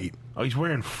Jaheim White. Oh, he's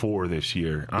wearing 4 this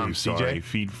year. I'm CJ? sorry.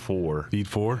 Feed 4. Feed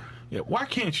 4? Yeah. Why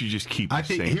can't you just keep the I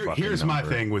think same fucking here's number? my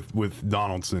thing with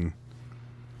Donaldson.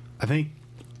 I think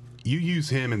you use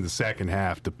him in the second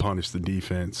half to punish the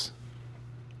defense.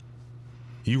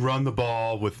 You run the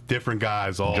ball with different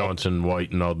guys all Johnson,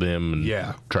 White, and all them, and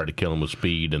Yeah. try to kill him with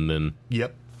speed, and then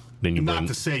Yep. then you Not bring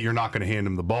to say you're not going to hand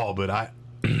him the ball, but I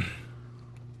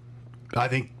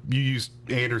think you use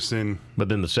Anderson. But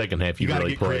then the second half, you gotta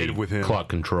really get play creative with him. clock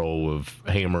control of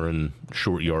hammering,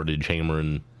 short yardage,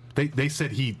 hammering. They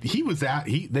said he was out.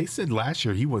 They said last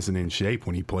year he wasn't in shape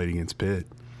when he played against Pitt.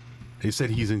 They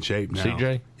said he's in shape now.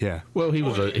 CJ? Yeah. Well, he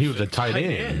was a tight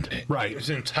end, Right. He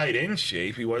was in tight end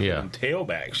shape. He wasn't Yeah. in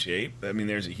tailback shape. I mean,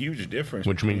 there's a huge difference.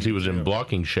 which means he was in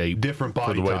blocking shape. Different for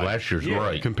body the way type. last year's Yeah.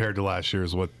 right. Compared to last year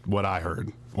is what I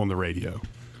heard on the radio.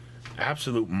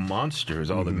 Absolute monster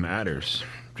is all that matters.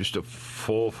 Just a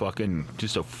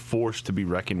just a force to be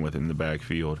reckoned with in the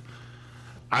backfield.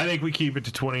 I think we keep it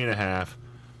to 20.5.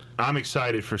 I'm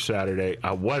excited for Saturday.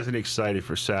 I wasn't excited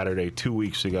for Saturday 2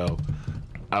 weeks ago.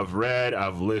 I've read,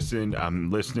 I've listened, I'm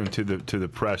listening to the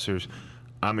pressers.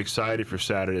 I'm excited for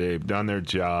Saturday. They've done their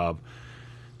job.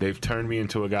 They've turned me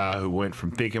into a guy who went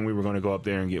from thinking we were going to go up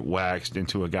there and get waxed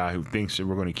into a guy who thinks that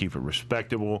we're going to keep it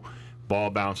respectable. Ball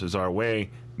bounces our way.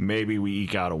 Maybe we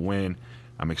eke out a win.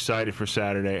 I'm excited for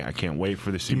Saturday. I can't wait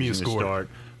for the me a season to score. start.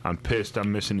 I'm pissed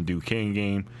I'm missing the Duquesne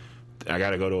game. I got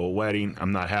to go to a wedding.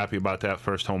 I'm not happy about that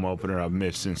first home opener I've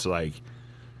missed since like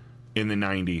in the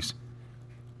 90s.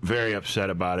 Very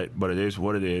upset about it, but it is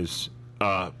what it is.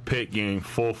 Pitt game,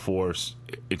 full force.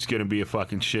 It's going to be a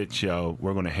fucking shit show.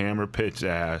 We're going to hammer Pitt's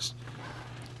ass.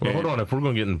 Well, hold on. If we're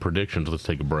going to get into predictions, let's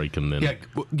take a break and then. Yeah,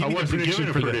 well, give me the wasn't prediction giving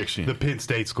a for prediction. the Penn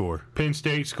State score. Penn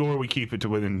State score, we keep it to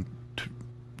within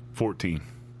 14.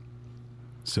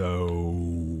 So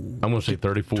I'm going to say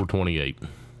 34-28.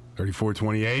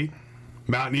 34-28.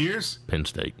 Mountaineers, Penn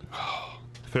State.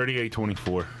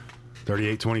 38-24.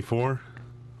 38-24.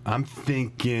 I'm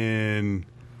thinking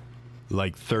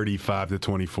like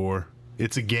 35-24.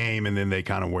 It's a game, and then they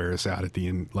kind of wear us out at the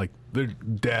end. Like their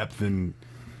depth and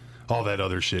all that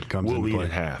other shit comes We'll into lead play.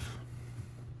 at half.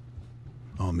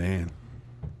 Oh man,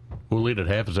 We'll lead at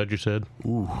half. Is that what you said?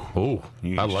 ooh, Oh,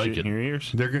 You I get like shit it. in your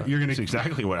ears? you're gonna That's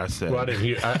exactly what I said. Well, I didn't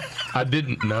hear. I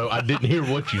didn't know. I didn't hear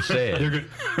what you said.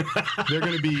 they're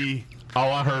gonna be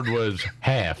All I heard was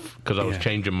half because I was Yeah.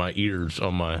 changing my ears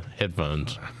on my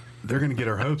headphones. they're gonna get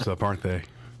our hopes up, aren't they?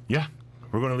 Yeah.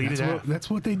 We're going to lead at half. That's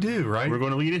what they do, right? We're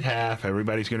going to lead at half.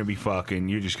 Everybody's going to be fucking.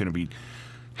 You're just going to be.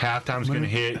 Halftime's going to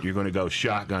hit. You're going to go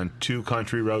shotgun 2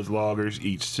 Country Roads loggers,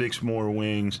 eat 6 more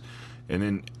wings, and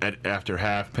then after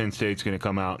half, Penn State's going to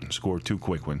come out and score 2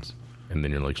 quick ones. And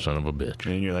then you're like, son of a bitch.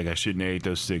 And you're like, I shouldn't have ate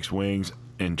those 6 wings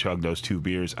and chugged those 2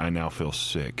 beers. I now feel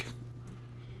sick.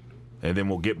 And then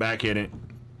we'll get back in it.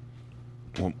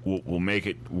 We'll make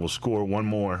it. We'll score 1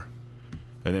 more.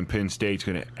 And then Penn State's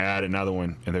going to add another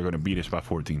one, and they're going to beat us by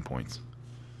 14 points.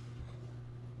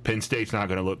 Penn State's not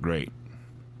going to look great.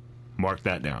 Mark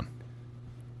that down.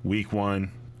 Week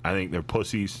 1, I think they're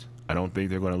pussies. I don't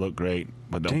think they're going to look great,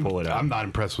 but they'll pull it out. I'm not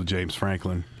impressed with James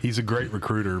Franklin. He's a great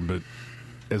recruiter, but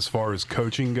as far as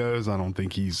coaching goes, I don't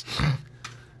think he's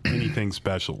anything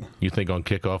special. You think on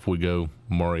kickoff we go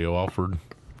Mario Alford,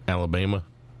 Alabama,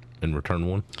 and return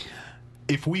 1?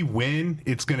 If we win,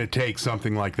 it's going to take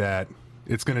something like that.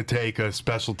 It's going to take a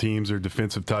special teams or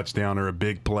defensive touchdown or a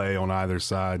big play on either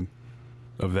side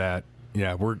of that.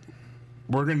 Yeah, we're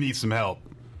going to need some help.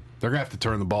 They're going to have to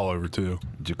turn the ball over too.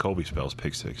 Jacoby spells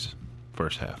pick 6,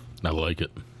 first half. I like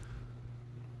it.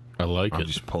 I like I'm it.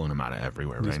 just pulling them out of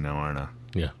everywhere right now, aren't I?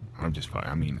 Yeah. I'm just,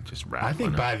 just rattling. I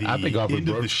think by the I think Auburn end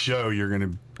of the Brooks- show, you're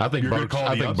going to. I think you're gonna Burks. call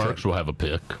I the think upset. Burks will have a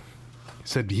pick.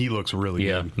 Said he looks really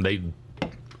Yeah, good. they.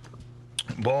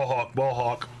 Ball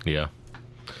hawk. Yeah.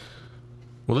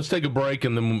 Well, let's take a break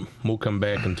and then we'll come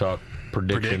back and talk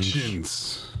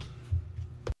predictions.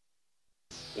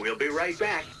 We'll be right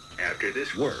back after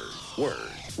this word.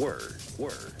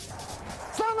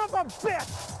 Son of a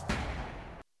bitch!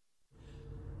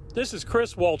 This is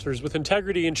Chris Walters with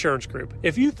Integrity Insurance Group.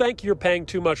 If you think you're paying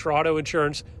too much for auto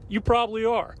insurance, you probably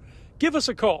are. Give us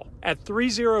a call at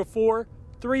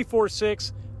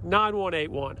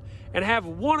 304-346-9181 and have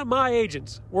one of my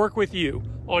agents work with you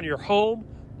on your home,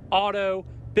 auto,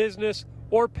 business,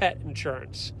 or pet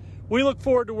insurance. We look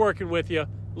forward to working with you.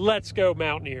 Let's go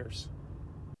Mountaineers.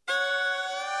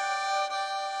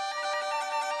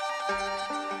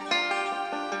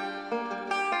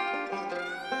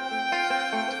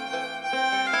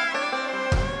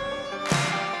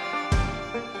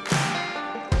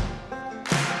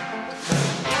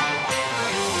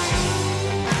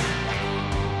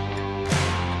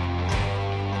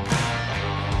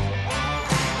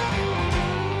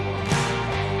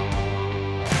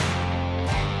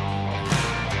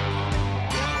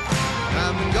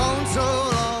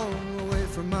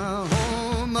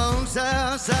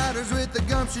 Outsiders with the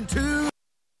gumption too.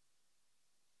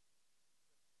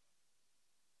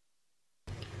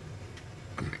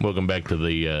 Welcome back to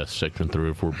the Section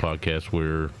 304 podcast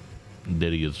where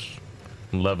Diddy is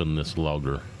loving this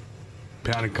lager.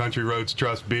 Pounding country roads,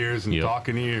 trust beers, and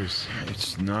talking ears.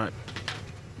 It's not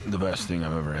the best thing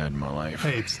I've ever had in my life.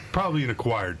 Hey, it's probably an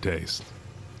acquired taste.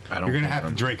 You're going to have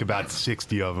to drink about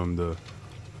 60 of them to...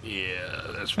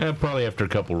 Yeah, that's probably after a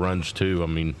couple runs, too. I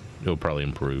mean, it'll probably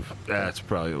improve. That's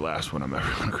probably the last one I'm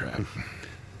ever going to grab.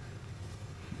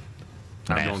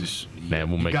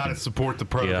 You got to support the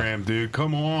program, dude.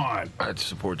 Come on. I'd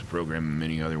support the program in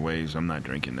many other ways. I'm not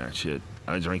drinking that shit.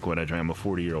 I drink what I drink. I'm a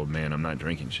 40-year-old man. I'm not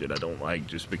drinking shit I don't like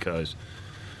just because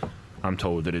I'm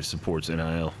told that it supports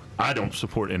NIL. I don't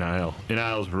support NIL.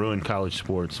 NIL's ruined college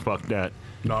sports. Fuck that.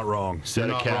 Not wrong. Set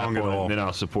You're a cap not wrong on at all. it, then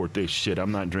I'll support this shit.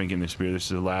 I'm not drinking this beer. This is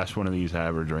the last one of these I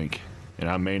ever drink. And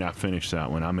I may not finish that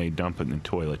one. I may dump it in the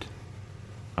toilet.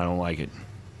 I don't like it.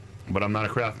 But I'm not a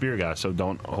craft beer guy, so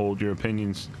don't hold your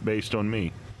opinions based on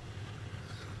me.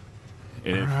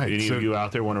 And if any of you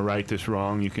out there want to right this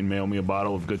wrong, you can mail me a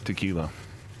bottle of good tequila.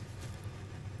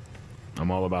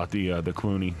 I'm all about the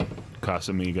Clooney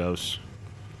Casamigos.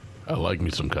 I like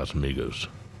me some Casamigos.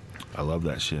 I love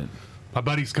that shit. My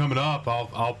buddy's coming up.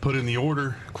 I'll put in the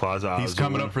order. Plaza He's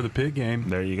coming up for the pit game.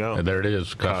 There you go. And there it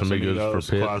is. Casamigos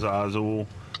for pit. Plaza Azul.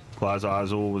 Plaza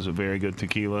Azul was a very good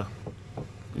tequila.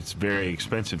 It's very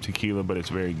expensive tequila, but it's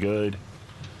very good.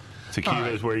 Tequila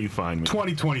is where you find me.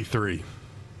 2023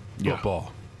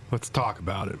 football. Let's talk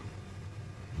about it.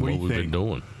 What do you we've think?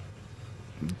 been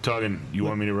doing. You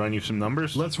want me to run you some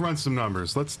numbers? Let's run some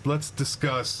numbers. Let's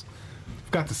discuss.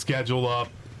 We've got the schedule up.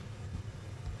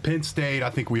 Penn State,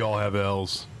 I think we all have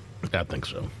L's. I think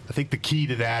so. I think the key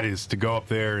to that is to go up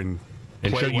there and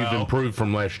play show well. you've improved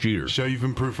from last year. Show you've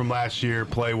improved from last year.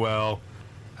 Play well.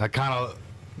 I kind of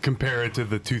compare it to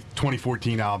the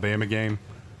 2014 Alabama game.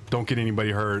 Don't get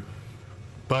anybody hurt.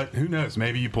 But who knows?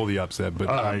 Maybe you pull the upset, but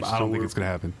I don't think it's going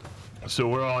to happen. So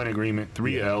we're all in agreement.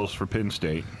 3 L's for Penn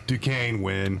State. Duquesne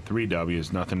win. 3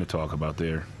 W's. Nothing to talk about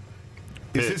there.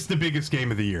 Is this the biggest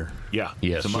game of the year? Yeah.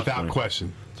 Yes. Without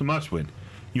question. It's a must win.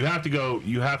 You have to go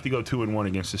 2-1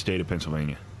 against the state of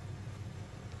Pennsylvania.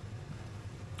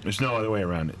 There's no other way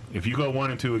around it. If you go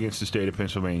 1-2 against the state of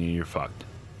Pennsylvania, you're fucked.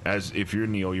 As if you're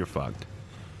Neil, you're fucked.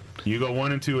 You go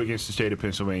 1-2 against the state of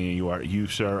Pennsylvania, you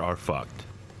sir are fucked.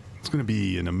 It's going to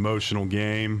be an emotional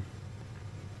game,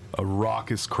 a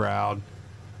raucous crowd.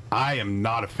 I am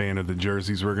not a fan of the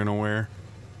jerseys we're going to wear,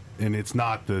 and it's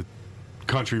not the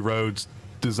country roads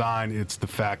design. It's the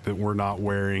fact that we're not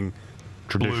wearing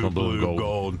traditional blue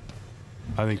gold.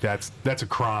 I think that's a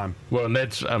crime. Well, and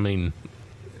that's, I mean,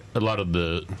 a lot of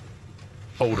the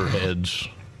older heads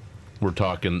were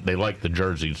talking, they like the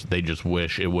jerseys. They just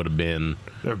wish it would have been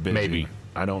maybe.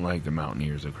 I don't like the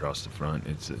Mountaineers across the front.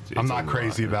 I'm not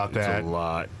crazy about that. It's a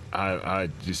lot. I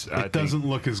it doesn't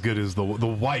look as good as the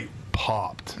white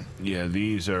popped. Yeah,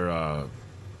 these are.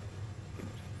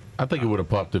 I think it would have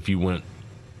popped if you went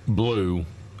blue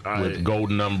with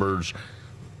gold numbers,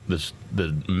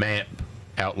 the map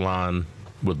outline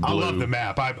with blue. I love the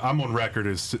map. I'm on record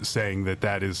as saying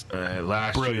that is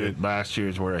brilliant. Last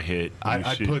year's were a hit.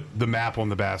 I'd put the map on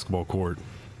the basketball court.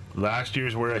 Last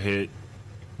year's were a hit.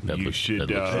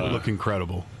 It look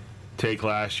incredible. Take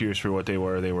last year's for what they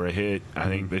were. They were a hit. I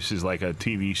think this is like a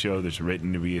TV show that's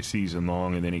written to be a season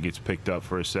long, and then it gets picked up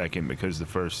for a second because the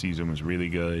first season was really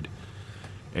good.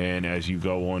 And as you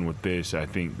go on with this, I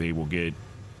think they will get.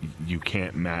 You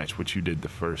can't match what you did the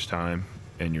first time,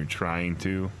 and you're trying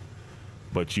to,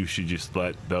 but you should just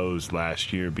let those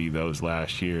last year be those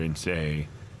last year and say,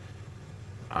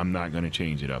 I'm not going to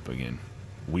change it up again.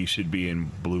 We should be in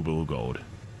blue gold.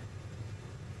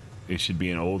 It should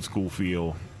be an old school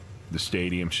feel. The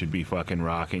stadium should be fucking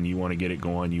rocking. You want to get it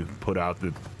going, you put out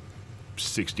the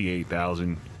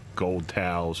 68,000 gold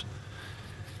towels.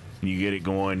 You get it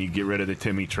going. You get rid of the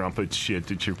Timmy Trumpets shit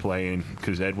that you're playing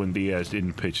because Edwin Diaz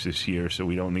didn't pitch this year, so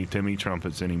we don't need Timmy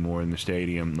Trumpets anymore in the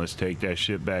stadium. Let's take that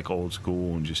shit back old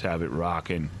school and just have it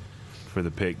rocking for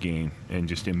the Pitt game and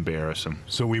just embarrass them.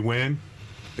 So we win.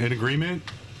 In agreement,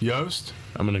 Yost?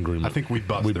 I'm in agreement. I think we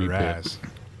bust their ass.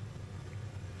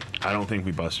 I don't think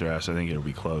we bust their ass. I think it'll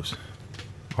be close.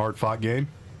 Hard-fought game?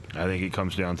 I think it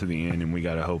comes down to the end, and we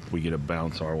got to hope we get a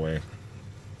bounce our way.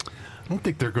 I don't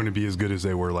think they're going to be as good as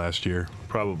they were last year.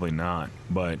 Probably not,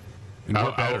 but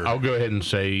I'll go ahead and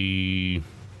say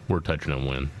we're touching a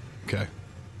win. Okay.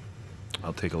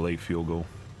 I'll take a late field goal.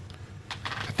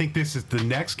 I think the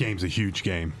next game's a huge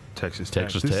game. Texas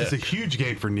Tech. This is a huge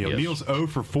game for Neil. Yes. Neil's 0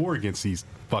 for 4 against these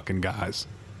fucking guys.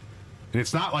 And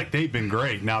it's not like they've been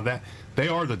great. Now, that they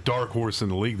are the dark horse in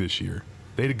the league this year.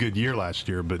 They had a good year last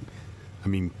year, but, I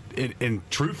mean, and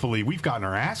truthfully, we've gotten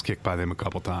our ass kicked by them a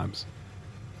couple times.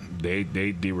 They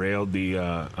derailed the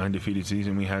undefeated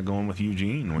season we had going with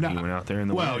Eugene when he went out there in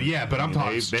the Well, yeah, but I'm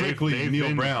talking strictly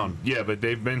Neil Brown. Yeah, but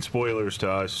they've been spoilers to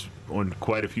us on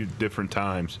quite a few different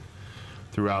times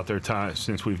throughout their time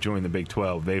since we've joined the Big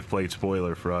 12. They've played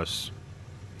spoiler for us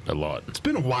a lot. It's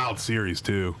been a wild series,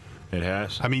 too. It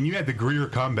has. I mean, you had the Greer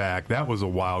comeback. That was a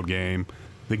wild game.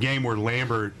 The game where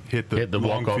Lambert hit the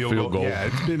long field goal. Yeah,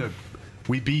 it's been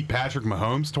we beat Patrick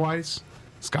Mahomes twice.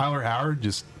 Skylar Howard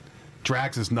just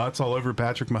drags his nuts all over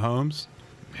Patrick Mahomes.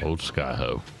 Old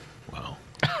Skyho. Wow.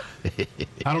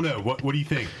 I don't know. What do you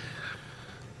think?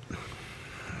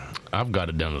 I've got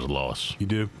it down as a loss. You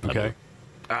do? Okay.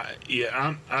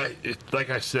 Like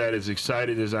I said, as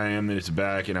excited as I am that it's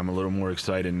back, and I'm a little more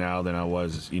excited now than I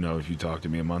was, if you talked to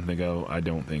me a month ago, I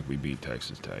don't think we beat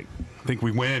Texas Tech. I think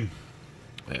we win.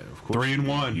 Yeah, of course.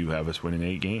 3-1. You have us winning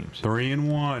 8 games.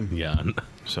 3-1. Yeah.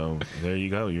 So there you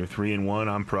go. You're 3-1.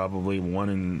 I'm probably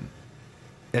 1.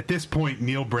 At this point,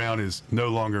 Neil Brown is no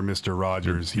longer Mr.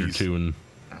 Rogers. He's 2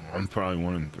 I'm probably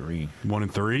 1-3.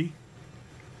 1-3.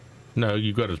 No,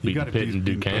 you got to beat Pitt and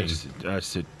Duquesne. I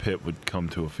said Pitt would come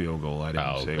to a field goal. I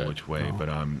didn't say which way, but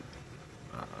I'm.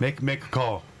 Make a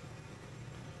call.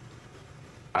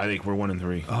 I think we're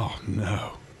 1-3. Oh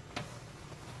no.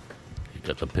 You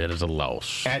got the Pitt as a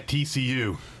loss. At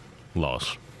TCU.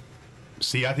 Loss.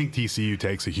 See, I think TCU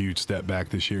takes a huge step back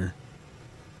this year.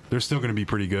 They're still going to be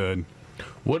pretty good.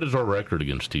 What is our record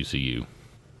against TCU?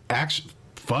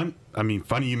 Funny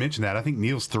you mentioned that. I think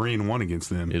Neil's 3-1 against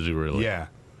them. Is he really? Yeah.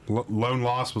 Lone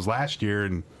loss was last year,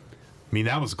 and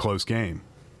that was a close game.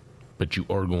 But you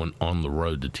are going on the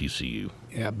road to TCU.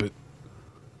 Yeah, but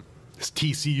is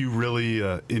TCU really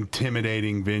an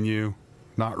intimidating venue?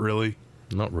 Not really.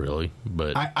 Not really,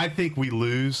 but I think we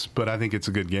lose, but I think it's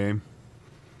a good game.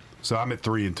 So I'm at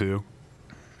 3-2.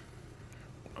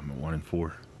 I'm at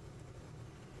 1-4.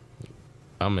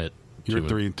 I'm at. You're at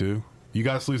 3-2. You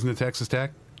guys losing to Texas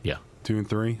Tech? Yeah.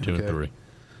 2-3. 2-3.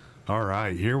 All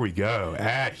right, here we go.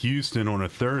 At Houston on a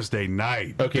Thursday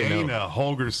night. Okay, Dana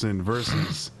Holgerson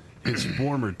versus his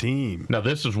former team. Now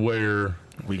this is where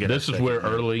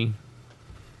early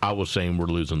I was saying we're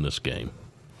losing this game.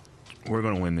 We're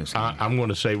going to win this game. I'm going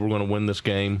to say we're going to win this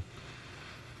game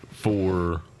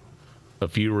for a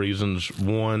few reasons.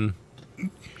 One,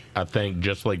 I think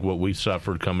just like what we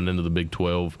suffered coming into the Big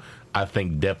 12, I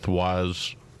think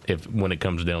depth-wise, when it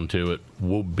comes down to it,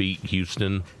 we'll beat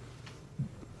Houston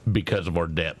because of our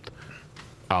depth,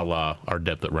 a la our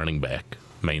depth at running back,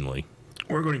 mainly.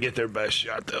 We're going to get their best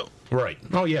shot, though. Right.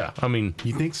 Oh, yeah. I mean...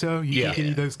 You think so? You think any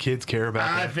of those kids care about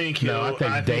that? I think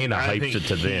Dana hypes it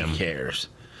to them. He cares.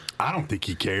 I don't think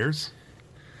he cares.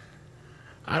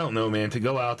 I don't know, man. To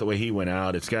go out the way he went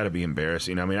out, it's got to be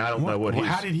embarrassing. I mean, I don't know what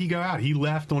how did he go out? He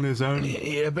left on his own?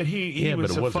 Yeah, but he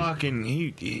was a fucking...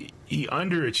 He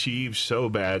underachieved so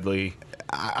badly.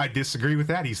 I disagree with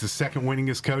that. He's the second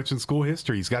winningest coach in school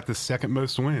history. He's got the second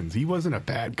most wins. He wasn't a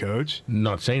bad coach.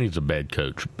 Not saying he's a bad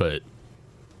coach, but...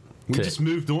 We just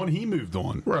moved on. He moved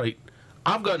on. Right.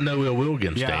 I've got no ill will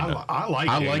against Dana. I like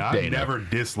Dana. I've never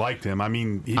disliked him. I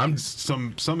mean,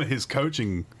 some of his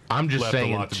coaching. I'm just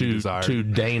saying to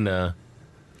Dana,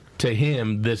 to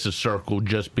him, this is circled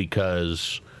just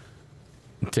because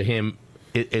to him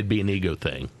it'd be an ego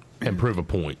thing and prove a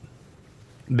point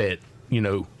that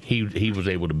he was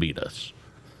able to beat us.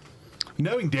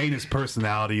 Knowing Dana's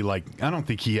personality, I don't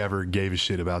think he ever gave a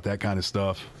shit about that kind of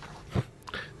stuff.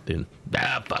 Then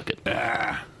fuck it.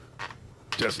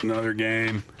 Just another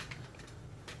game.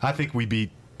 I think we beat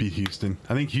Houston.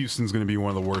 I think Houston's going to be one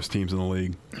of the worst teams in the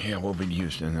league. Yeah, we'll beat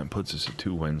Houston. That puts us at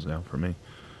 2 wins now for me.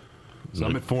 So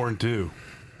I'm at 4-2.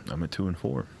 I'm at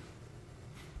 2-4.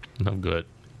 I'm good.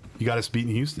 You got us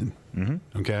beating Houston.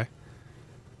 Mm-hmm. Okay.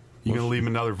 You going to leave him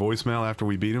another voicemail after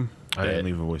we beat him? I didn't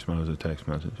leave a voicemail. It was a text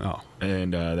message. Oh.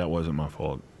 And that wasn't my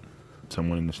fault.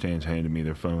 Someone in the stands handed me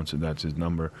their phone, said that's his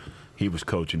number. He was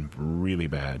coaching really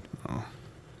bad. Oh.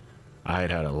 I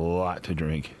had a lot to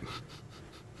drink.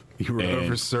 You were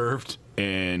overserved?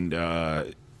 And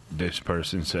this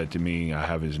person said to me, I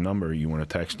have his number. You want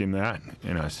to text him that?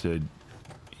 And I said,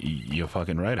 you're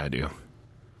fucking right, I do.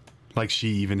 Like she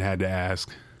even had to ask.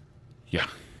 Yeah.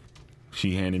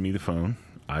 She handed me the phone.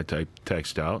 I typed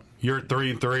text out. You're at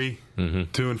 3-3, 2-4,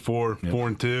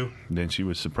 4-2. Then she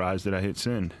was surprised that I hit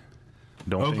send.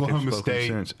 Don't Oklahoma think State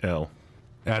since. L.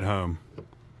 At home.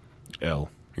 L.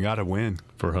 You got to win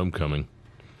for homecoming.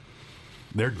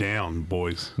 They're down,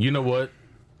 boys. You know what?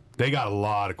 They got a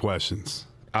lot of questions.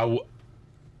 I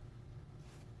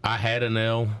had an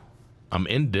L. I'm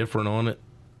indifferent on it.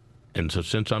 And so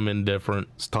since I'm indifferent,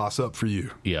 it's toss up for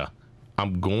you. Yeah.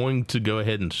 I'm going to go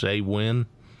ahead and say win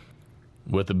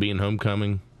with it being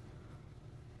homecoming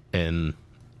and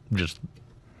just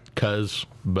cuz,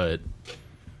 but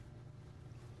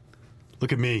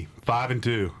look at me,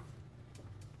 5-2.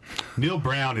 Neil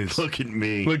Brown is Look at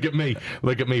me,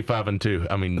 5-2.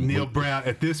 I mean, Neil Brown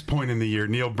at this point in the year,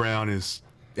 Neil Brown is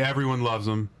everyone loves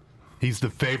him. He's the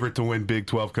favorite to win Big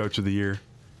 12 Coach of the Year.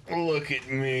 Look at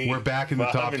me. We're back in the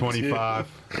top 25.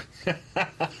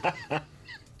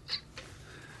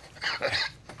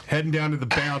 Heading down to the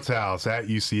bounce house at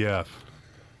UCF.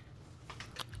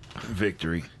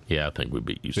 Victory. Yeah, I think we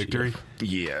beat UCF. Victory?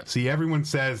 Yeah. See, everyone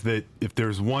says that if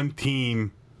there's one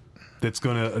team that's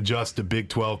going to adjust to Big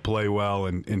 12 play well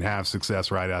and have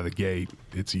success right out of the gate,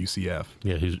 it's UCF.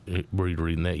 Yeah, were you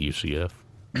reading that, UCF?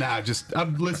 Nah,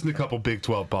 I've listened to a couple Big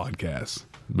 12 podcasts.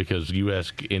 Because you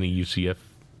ask any UCF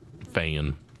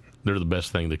fan, they're the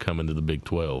best thing to come into the Big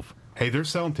 12. Hey, they're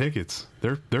selling tickets.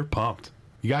 They're pumped.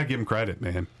 You got to give them credit,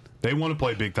 man. They want to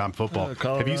play big-time football.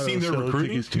 Have you seen their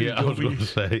recruiting? Yeah, I was going to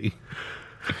say.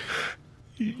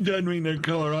 Doesn't mean that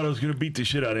Colorado's going to beat the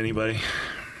shit out of anybody.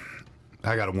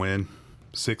 I got to win.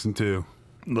 6-2.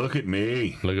 Look at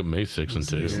me. Look at me,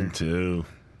 6-2. 6-2.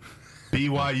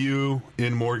 BYU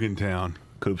in Morgantown.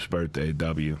 Coop's birthday,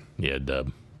 W. Yeah,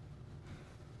 dub.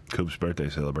 Coop's birthday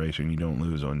celebration. You don't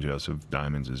lose on Joseph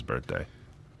Diamonds' birthday.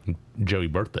 Joey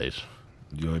birthdays.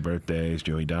 Joey birthdays,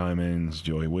 Joey Diamonds,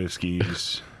 Joey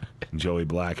Whiskeys, Joey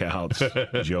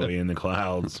Blackouts, Joey in the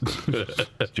Clouds,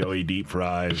 Joey Deep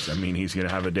Fries. I mean, he's going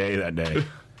to have a day that day.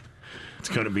 It's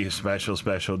going to be a special,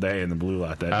 special day in the Blue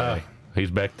Lot that day.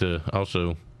 He's back to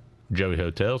also Joey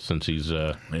Hotel since he's he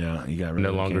got rid no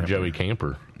of longer Camper. Joey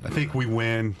Camper. I think we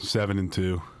win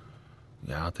 7-2.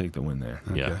 Yeah, I'll take the win there.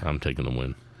 Okay. Yeah, I'm taking the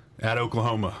win. At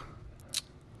Oklahoma.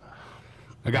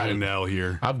 I got an L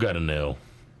here. I've got an L.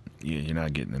 Yeah, you're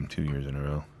not getting them 2 years in a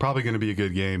row. Probably going to be a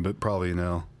good game, but probably an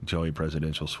L. Joey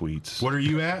Presidential Suites. What are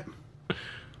you at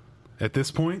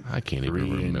this point? I can't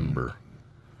even remember.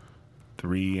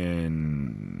 3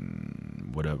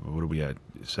 and what are we at?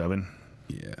 7?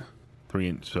 Yeah. 3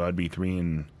 and so I'd be 3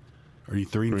 and. Are you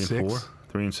 3 and 6? 4?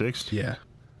 3 and 6? Yeah.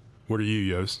 What are you,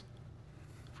 Yost?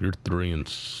 If you're 3 and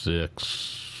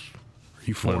 6. Are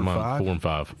you 4 and 5? 4 and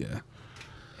 5. Yeah.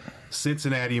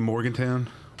 Cincinnati and Morgantown.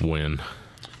 Win.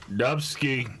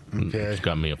 Dubsky. Okay. It's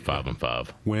got me at 5 and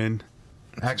 5. Win.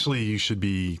 Actually, you should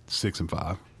be 6 and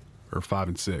 5, or 5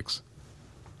 and 6.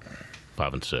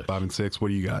 5 and 6. 5 and 6. What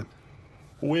do you got?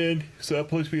 Win. So that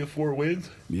puts me at 4 wins.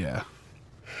 Yeah.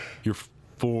 You're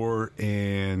 4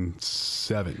 and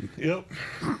 7. Yep.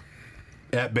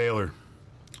 At Baylor.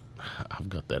 I've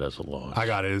got that as a loss. I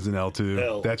got it as an L2.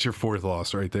 L. That's your 4th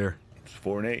loss right there. It's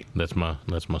 4 and 8. That's my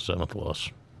 7th loss.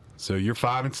 So you're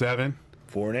 5 and 7.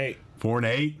 4 and 8. 4 and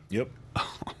 8. Yep.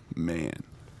 Oh, man.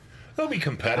 They'll be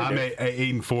competitive. I'm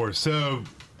 8 and 4. So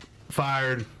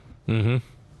fired. Mm-hmm.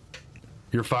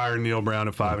 You're firing Neil Brown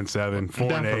at 5 and 7. 4 and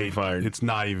Definitely 8. fired. It's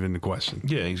not even the question.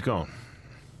 Yeah, he's gone.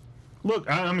 Look,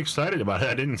 I'm excited about it.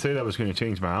 I didn't say that was going to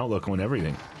change my outlook on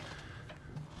everything.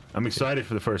 I'm excited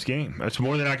for the first game. That's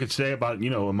more than I could say about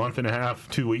a month and a half,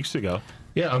 2 weeks ago.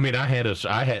 Yeah, I mean, I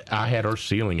had our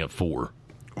ceiling at 4.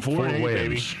 4 and 8, wins.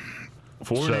 baby.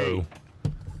 4 and 8.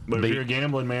 But they, if you're a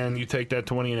gambling man, you take that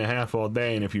 20 and a half all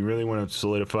day, and if you really want to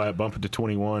solidify it, bump it to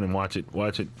 21 and watch it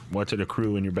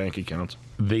accrue in your bank accounts.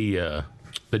 The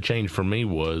change for me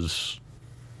was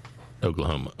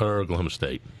Oklahoma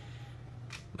State.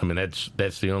 I mean,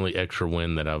 that's the only extra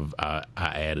win that I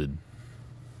added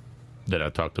that I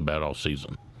talked about all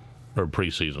season or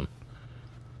preseason.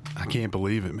 I can't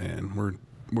believe it, man.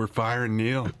 We're firing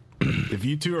Neil. If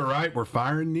you two are right, we're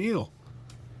firing Neil.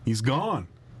 He's gone.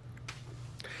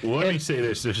 Well, let me say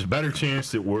this: there's a better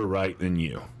chance that we're right than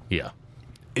you. Yeah.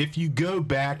 If you go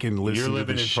back and listen You're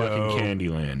living to the in show, fucking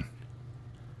Candyland.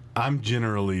 I'm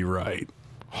generally right.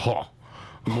 Huh.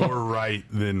 more right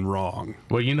than wrong.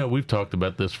 Well, you know, we've talked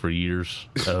about this for years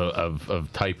of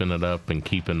typing it up and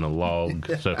keeping the log.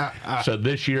 So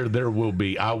this year there will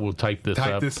be. I will type this up.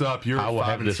 Type this up. You're at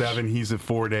 5-7. He's at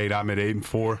 4-8. I'm at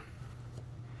 8-4.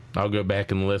 I'll go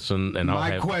back and listen. And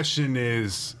my question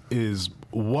is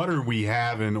what are we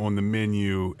having on the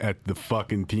menu at the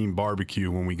fucking team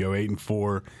barbecue when we go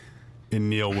 8-4 and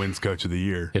Neil wins Coach of the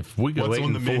Year? If we go what's 8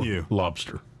 on the and 4, menu?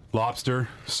 Lobster,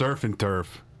 surf and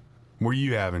turf. What are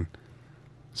you having?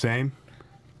 Same?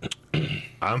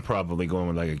 I'm probably going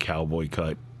with like a cowboy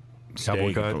cut.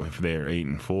 Cowboy cut? If they're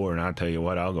 8-4, and I'll tell you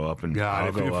what, I'll go up and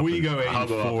God, if we go 8-4, I'll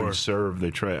go up and serve the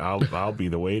tray. I'll be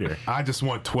the waiter. I just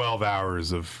want 12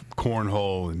 hours of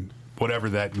cornhole and whatever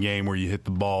that game where you hit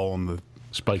the ball on the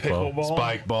spike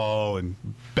ball and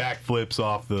backflips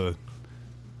off the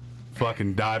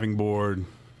fucking diving board.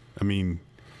 I mean,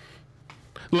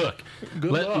 look,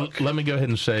 let me go ahead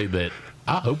and say that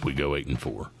I hope we go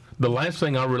 8-4. The last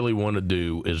thing I really want to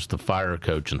do is to fire a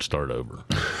coach and start over.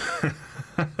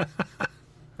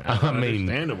 I mean,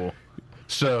 understandable.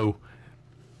 So,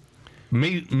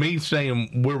 me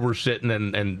saying where we're sitting,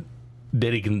 and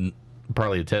Diddy can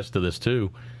probably attest to this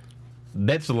too.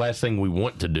 That's the last thing we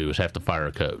want to do is have to fire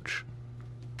a coach.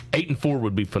 8-4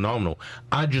 would be phenomenal.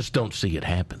 I just don't see it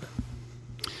happening.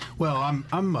 Well,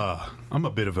 I'm a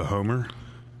bit of a homer.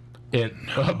 And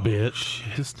a bit,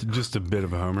 just a bit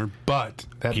of a homer. But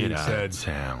that being said,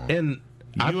 and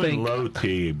I think and Low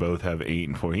T both have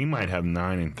 8-4. He might have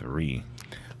 9-3.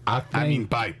 I mean,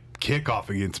 by kickoff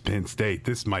against Penn State,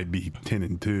 this might be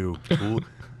 10-2,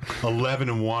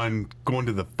 11-1, going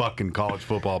to the fucking college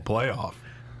football playoff.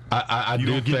 I you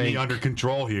do don't get think me under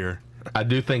control here. I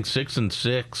do think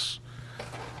 6-6.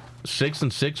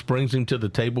 6-6 brings him to the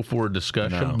table for a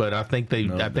discussion, but I think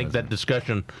that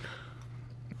discussion.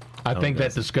 I think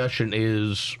that discussion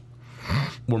is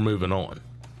we're moving on.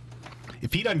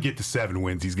 If he doesn't get to 7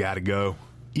 wins, he's got to go.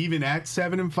 Even at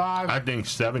 7-5, I think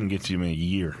 7 gets him a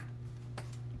year.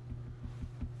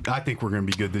 I think we're going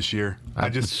to be good this year.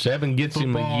 7 gets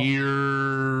him a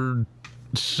year.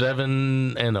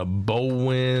 7 and a bowl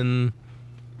win.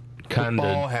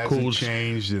 Football hasn't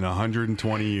changed in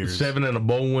 120 years. 7 and a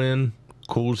bowl win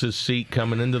cools his seat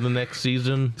coming into the next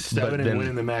season. 7 and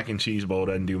winning the mac and cheese bowl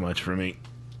doesn't do much for me.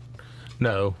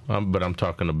 No, but I'm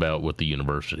talking about with the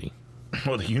university.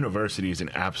 Well, the university is in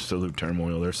absolute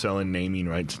turmoil. They're selling naming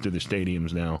rights to the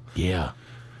stadiums now. Yeah.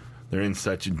 They're in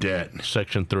such debt.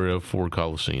 Section 304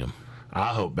 Coliseum. I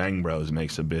hope Bang Bros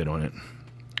makes a bid on it.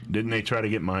 Didn't they try to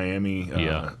get Miami?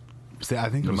 Yeah. I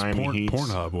think it was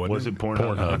Pornhub, Was it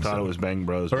Pornhub? I thought it was Bang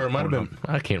Bros. Or it might have been.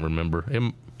 I can't remember.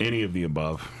 Any of the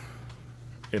above.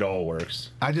 It all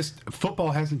works.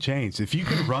 Football hasn't changed. If you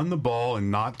can run the ball and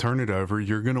not turn it over,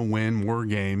 you're going to win more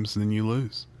games than you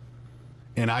lose.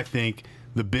 And I think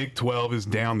the Big 12 is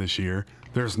down this year.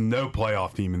 There's no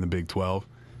playoff team in the Big 12.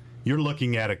 You're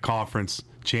looking at a conference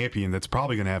champion that's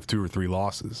probably going to have 2 or 3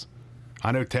 losses.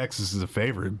 I know Texas is a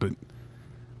favorite, but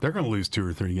they're going to lose 2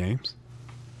 or 3 games.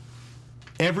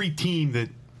 Every team that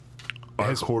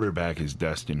our quarterback is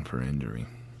destined for injury.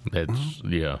 That's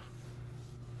yeah.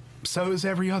 So is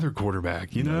every other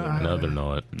quarterback, you know? No, they're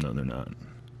not. No, they're not.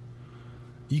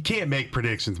 You can't make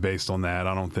predictions based on that,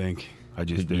 I don't think. I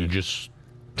just did.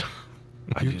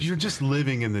 You're just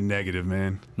living in the negative,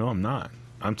 man. No, I'm not.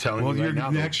 I'm telling you right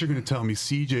now. Next, you're going to tell me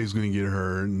CJ's going to get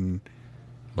hurt. And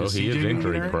well, he is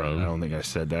injury prone. I don't think I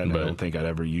said that, and I don't think I'd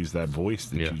ever use that voice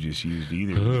that you just used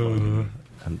either.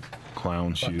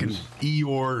 Clown shoes.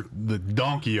 Eeyore the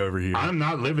donkey over here. I'm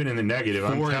not living in the negative.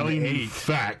 I'm telling you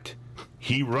fact.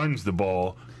 He runs the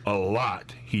ball a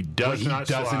lot. He doesn't have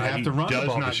to run the ball. He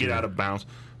does not get out of bounds.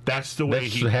 That's the way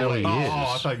he plays. Oh,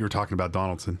 I thought you were talking about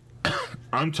Donaldson.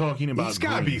 I'm talking about. He's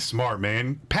got to be smart,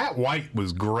 man. Pat White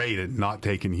was great at not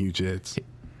taking huge hits.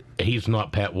 He's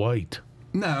not Pat White.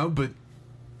 No, but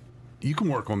you can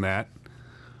work on that.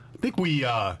 I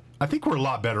think we're a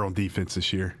lot better on defense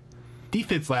this year.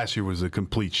 Defense last year was a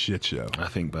complete shit show. I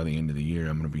think by the end of the year,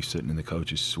 I'm going to be sitting in the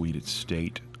coach's suite at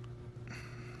State,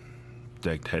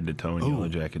 decked head to toe in Yellow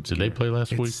Jackets. Did they play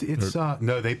last week?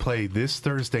 No, they play this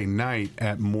Thursday night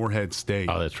at Morehead State.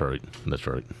 Oh, that's right. That's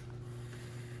right.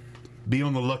 Be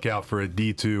on the lookout for a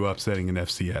D2 upsetting an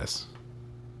FCS.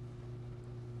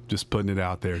 Just putting it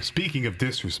out there. Speaking of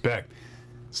disrespect,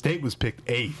 State was picked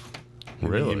 8th.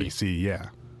 Really? In the MEC, yeah.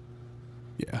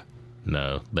 Yeah.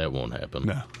 No, that won't happen.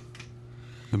 No.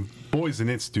 The boys in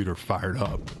Institute are fired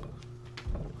up.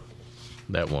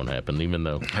 That won't happen, even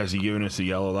though. Has he given us a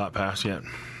yellow lot pass yet?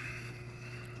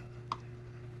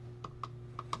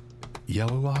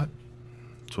 Yellow lot?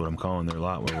 That's what I'm calling their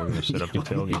lot where we're going to set up the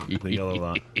tailgate. The yellow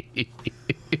lot.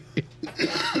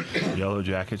 Yellow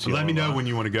Jackets. Let me know when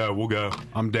you want to go. We'll go.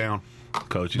 I'm down.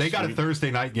 Coach. They got a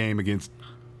Thursday night game against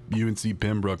UNC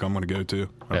Pembroke I'm going to go to.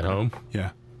 At home?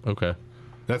 Yeah. Okay.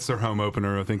 That's their home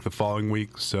opener, I think, the following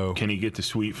week. So can he get the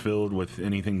suite filled with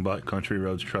anything but Country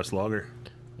Roads Trust Lager?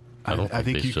 I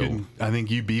think you can. I think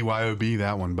you BYOB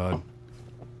that one, bud.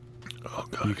 Oh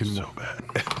God, you can so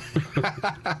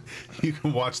bad. You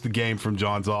can watch the game from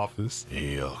John's office.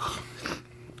 Yeah.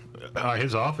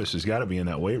 His office has got to be in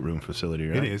that weight room facility,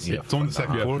 right? It is. Yeah. It's on the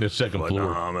second floor. The second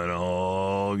floor.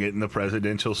 Phenomenal. Getting the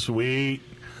presidential suite.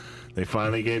 They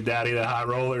finally gave Daddy the hot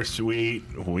roller suite.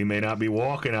 We may not be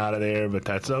walking out of there, but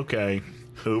that's okay.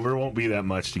 Uber won't be that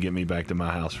much to get me back to my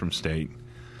house from State.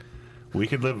 We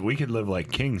could live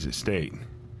like kings at State.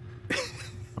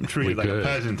 I'm treated like a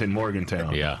peasant in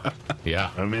Morgantown. Yeah.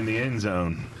 I'm in the end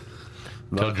zone.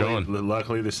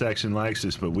 Luckily, the section likes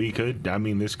us, but we could. I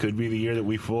mean, this could be the year that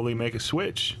we fully make a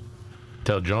switch.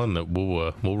 Tell John that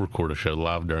we'll record a show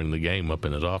live during the game up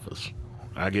in his office.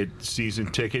 I get season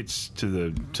tickets to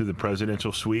the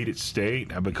presidential suite at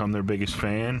State. I become their biggest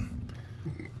fan.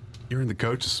 You're in the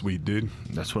coach's suite, dude.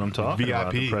 That's what I'm talking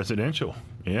about. The presidential.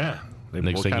 Yeah.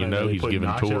 Next thing you know, he's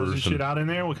giving tours and shit out in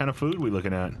there. What kind of food we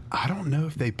looking at? I don't know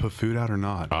if they put food out or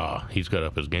not. He's got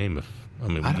up his game.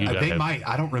 They might.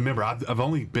 I don't remember. I've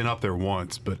only been up there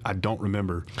once, but I don't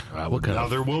remember.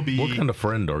 There will be. What kind of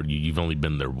friend are you? You've only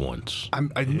been there once.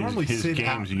 I normally his sit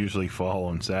games usually fall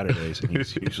on Saturdays, and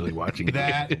he's usually watching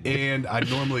that. And I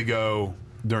normally go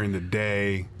during the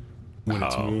day when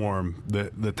it's warm.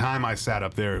 The time I sat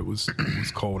up there, it was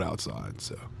cold outside.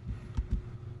 So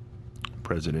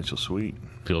presidential suite,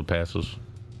 field passes.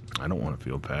 I don't want a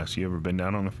field pass. You ever been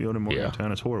down on the field in Morgantown?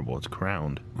 Yeah. It's horrible. It's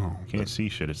crowned. Can't see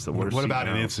shit. It's the worst. What about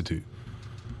an institute?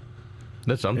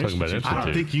 I'm talking about institute. I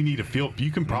don't think you need a field.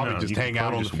 You can probably just hang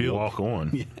out on the field. Walk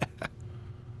on.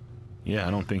 Yeah.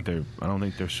 I don't think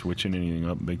they're switching anything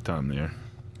up big time there.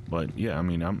 But yeah, I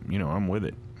mean, I'm with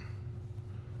it.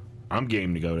 I'm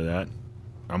game to go to that.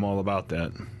 I'm all about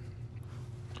that.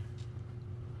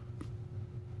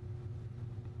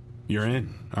 You're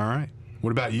in. All right.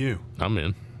 What about you? I'm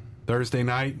in. Thursday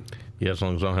night? Yeah, as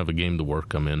long as I don't have a game to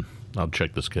work, I'm in. I'll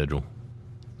check the schedule.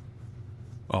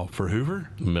 Oh, for Hoover?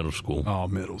 Middle school. Oh,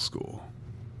 middle school.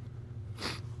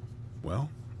 Well?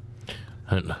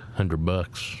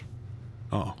 $100.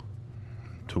 Oh.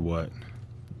 To what?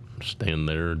 Stand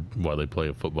there while they play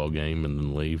a football game and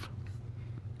then leave.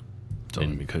 It's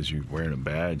only because you're wearing a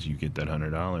badge, you get that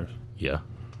 $100. Yeah.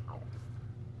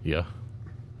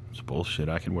 It's bullshit.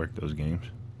 I can work those games.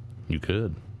 You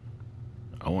could.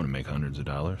 I want to make hundreds of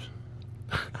dollars.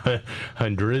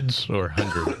 Hundreds or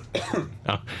hundred?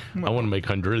 I want to make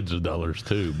hundreds of dollars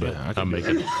too, but yeah, I'm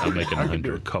making I can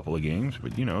do a couple of games,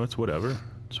 but it's whatever.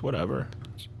 It's whatever.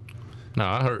 No,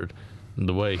 I heard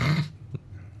the way.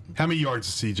 How many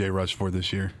yards did CJ rush for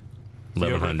this year?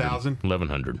 1,100.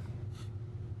 1,100.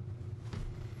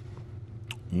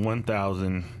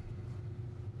 1,000.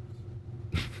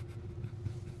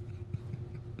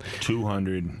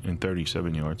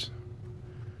 237 yards.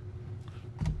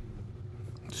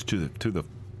 It's to the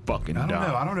fucking I don't dot.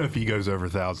 know. I don't know if he goes over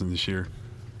 1,000 this year.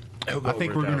 I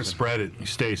think we're going to spread it. He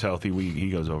stays healthy. He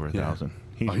goes over 1,000.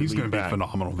 He's going to be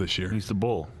phenomenal this year. He's the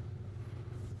bull.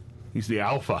 He's the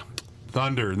alpha.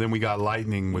 Thunder. Then we got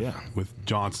Lightning with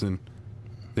Johnson.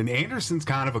 Then Anderson's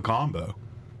kind of a combo.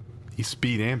 He's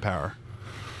speed and power.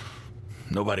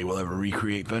 Nobody will ever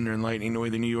recreate Thunder and Lightning the way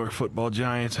the New York Football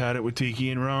Giants had it with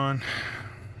Tiki and Ron.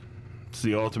 It's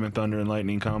the ultimate Thunder and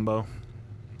Lightning combo.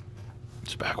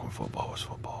 It's back when football was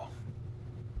football.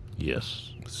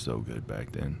 Yes. It was so good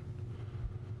back then.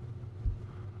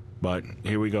 But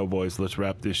here we go, boys. Let's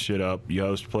wrap this shit up.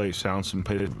 Yost play Soundson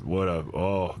played.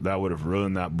 That would have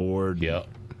ruined that board. Yep.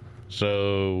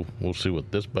 So we'll see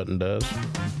what this button does.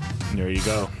 There you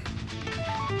go.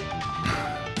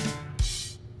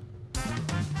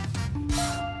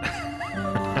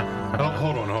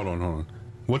 Hold on.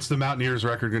 What's the Mountaineers'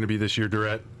 record going to be this year,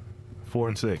 Durrett?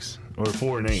 4-6 or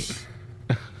 4-8.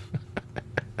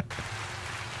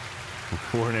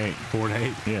 4-8.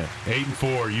 4-8. Yeah.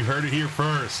 8-4. You heard it here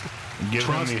first.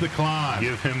 Trust the climb.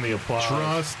 Give him the applause.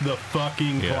 Trust the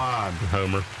fucking climb.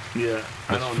 Homer. Yeah.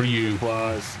 That's for you.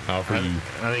 Applause. All for you.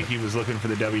 I think he was looking for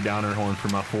the Debbie Downer horn for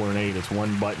my 4-8. It's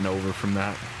one button over from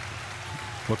that.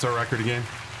 What's our record again?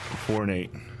 4-8.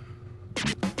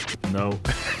 No.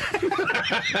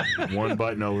 One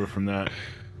button over from that.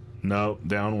 No,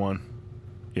 down one.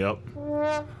 Yep.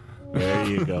 There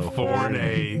you go.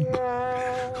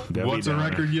 4-8. What's the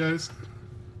record, Yost?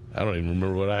 I don't even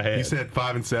remember what I had. He said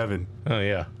 5-7. Oh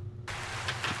yeah.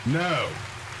 No.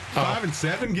 5 and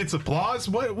 7 gets applause.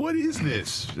 What is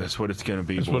this? That's what it's going to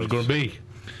be. That's boys. what it's going to be.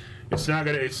 It's not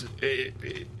going to.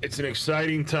 It's an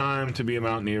exciting time to be a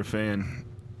Mountaineer fan.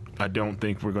 I don't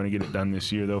think we're going to get it done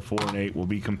this year, though. 4-8 will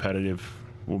be competitive.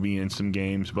 We'll be in some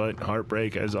games, but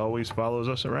heartbreak, as always, follows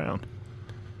us around.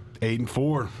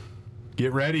 8-4.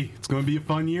 Get ready. It's going to be a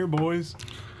fun year, boys.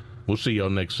 We'll see y'all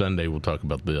next Sunday. We'll talk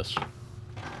about this.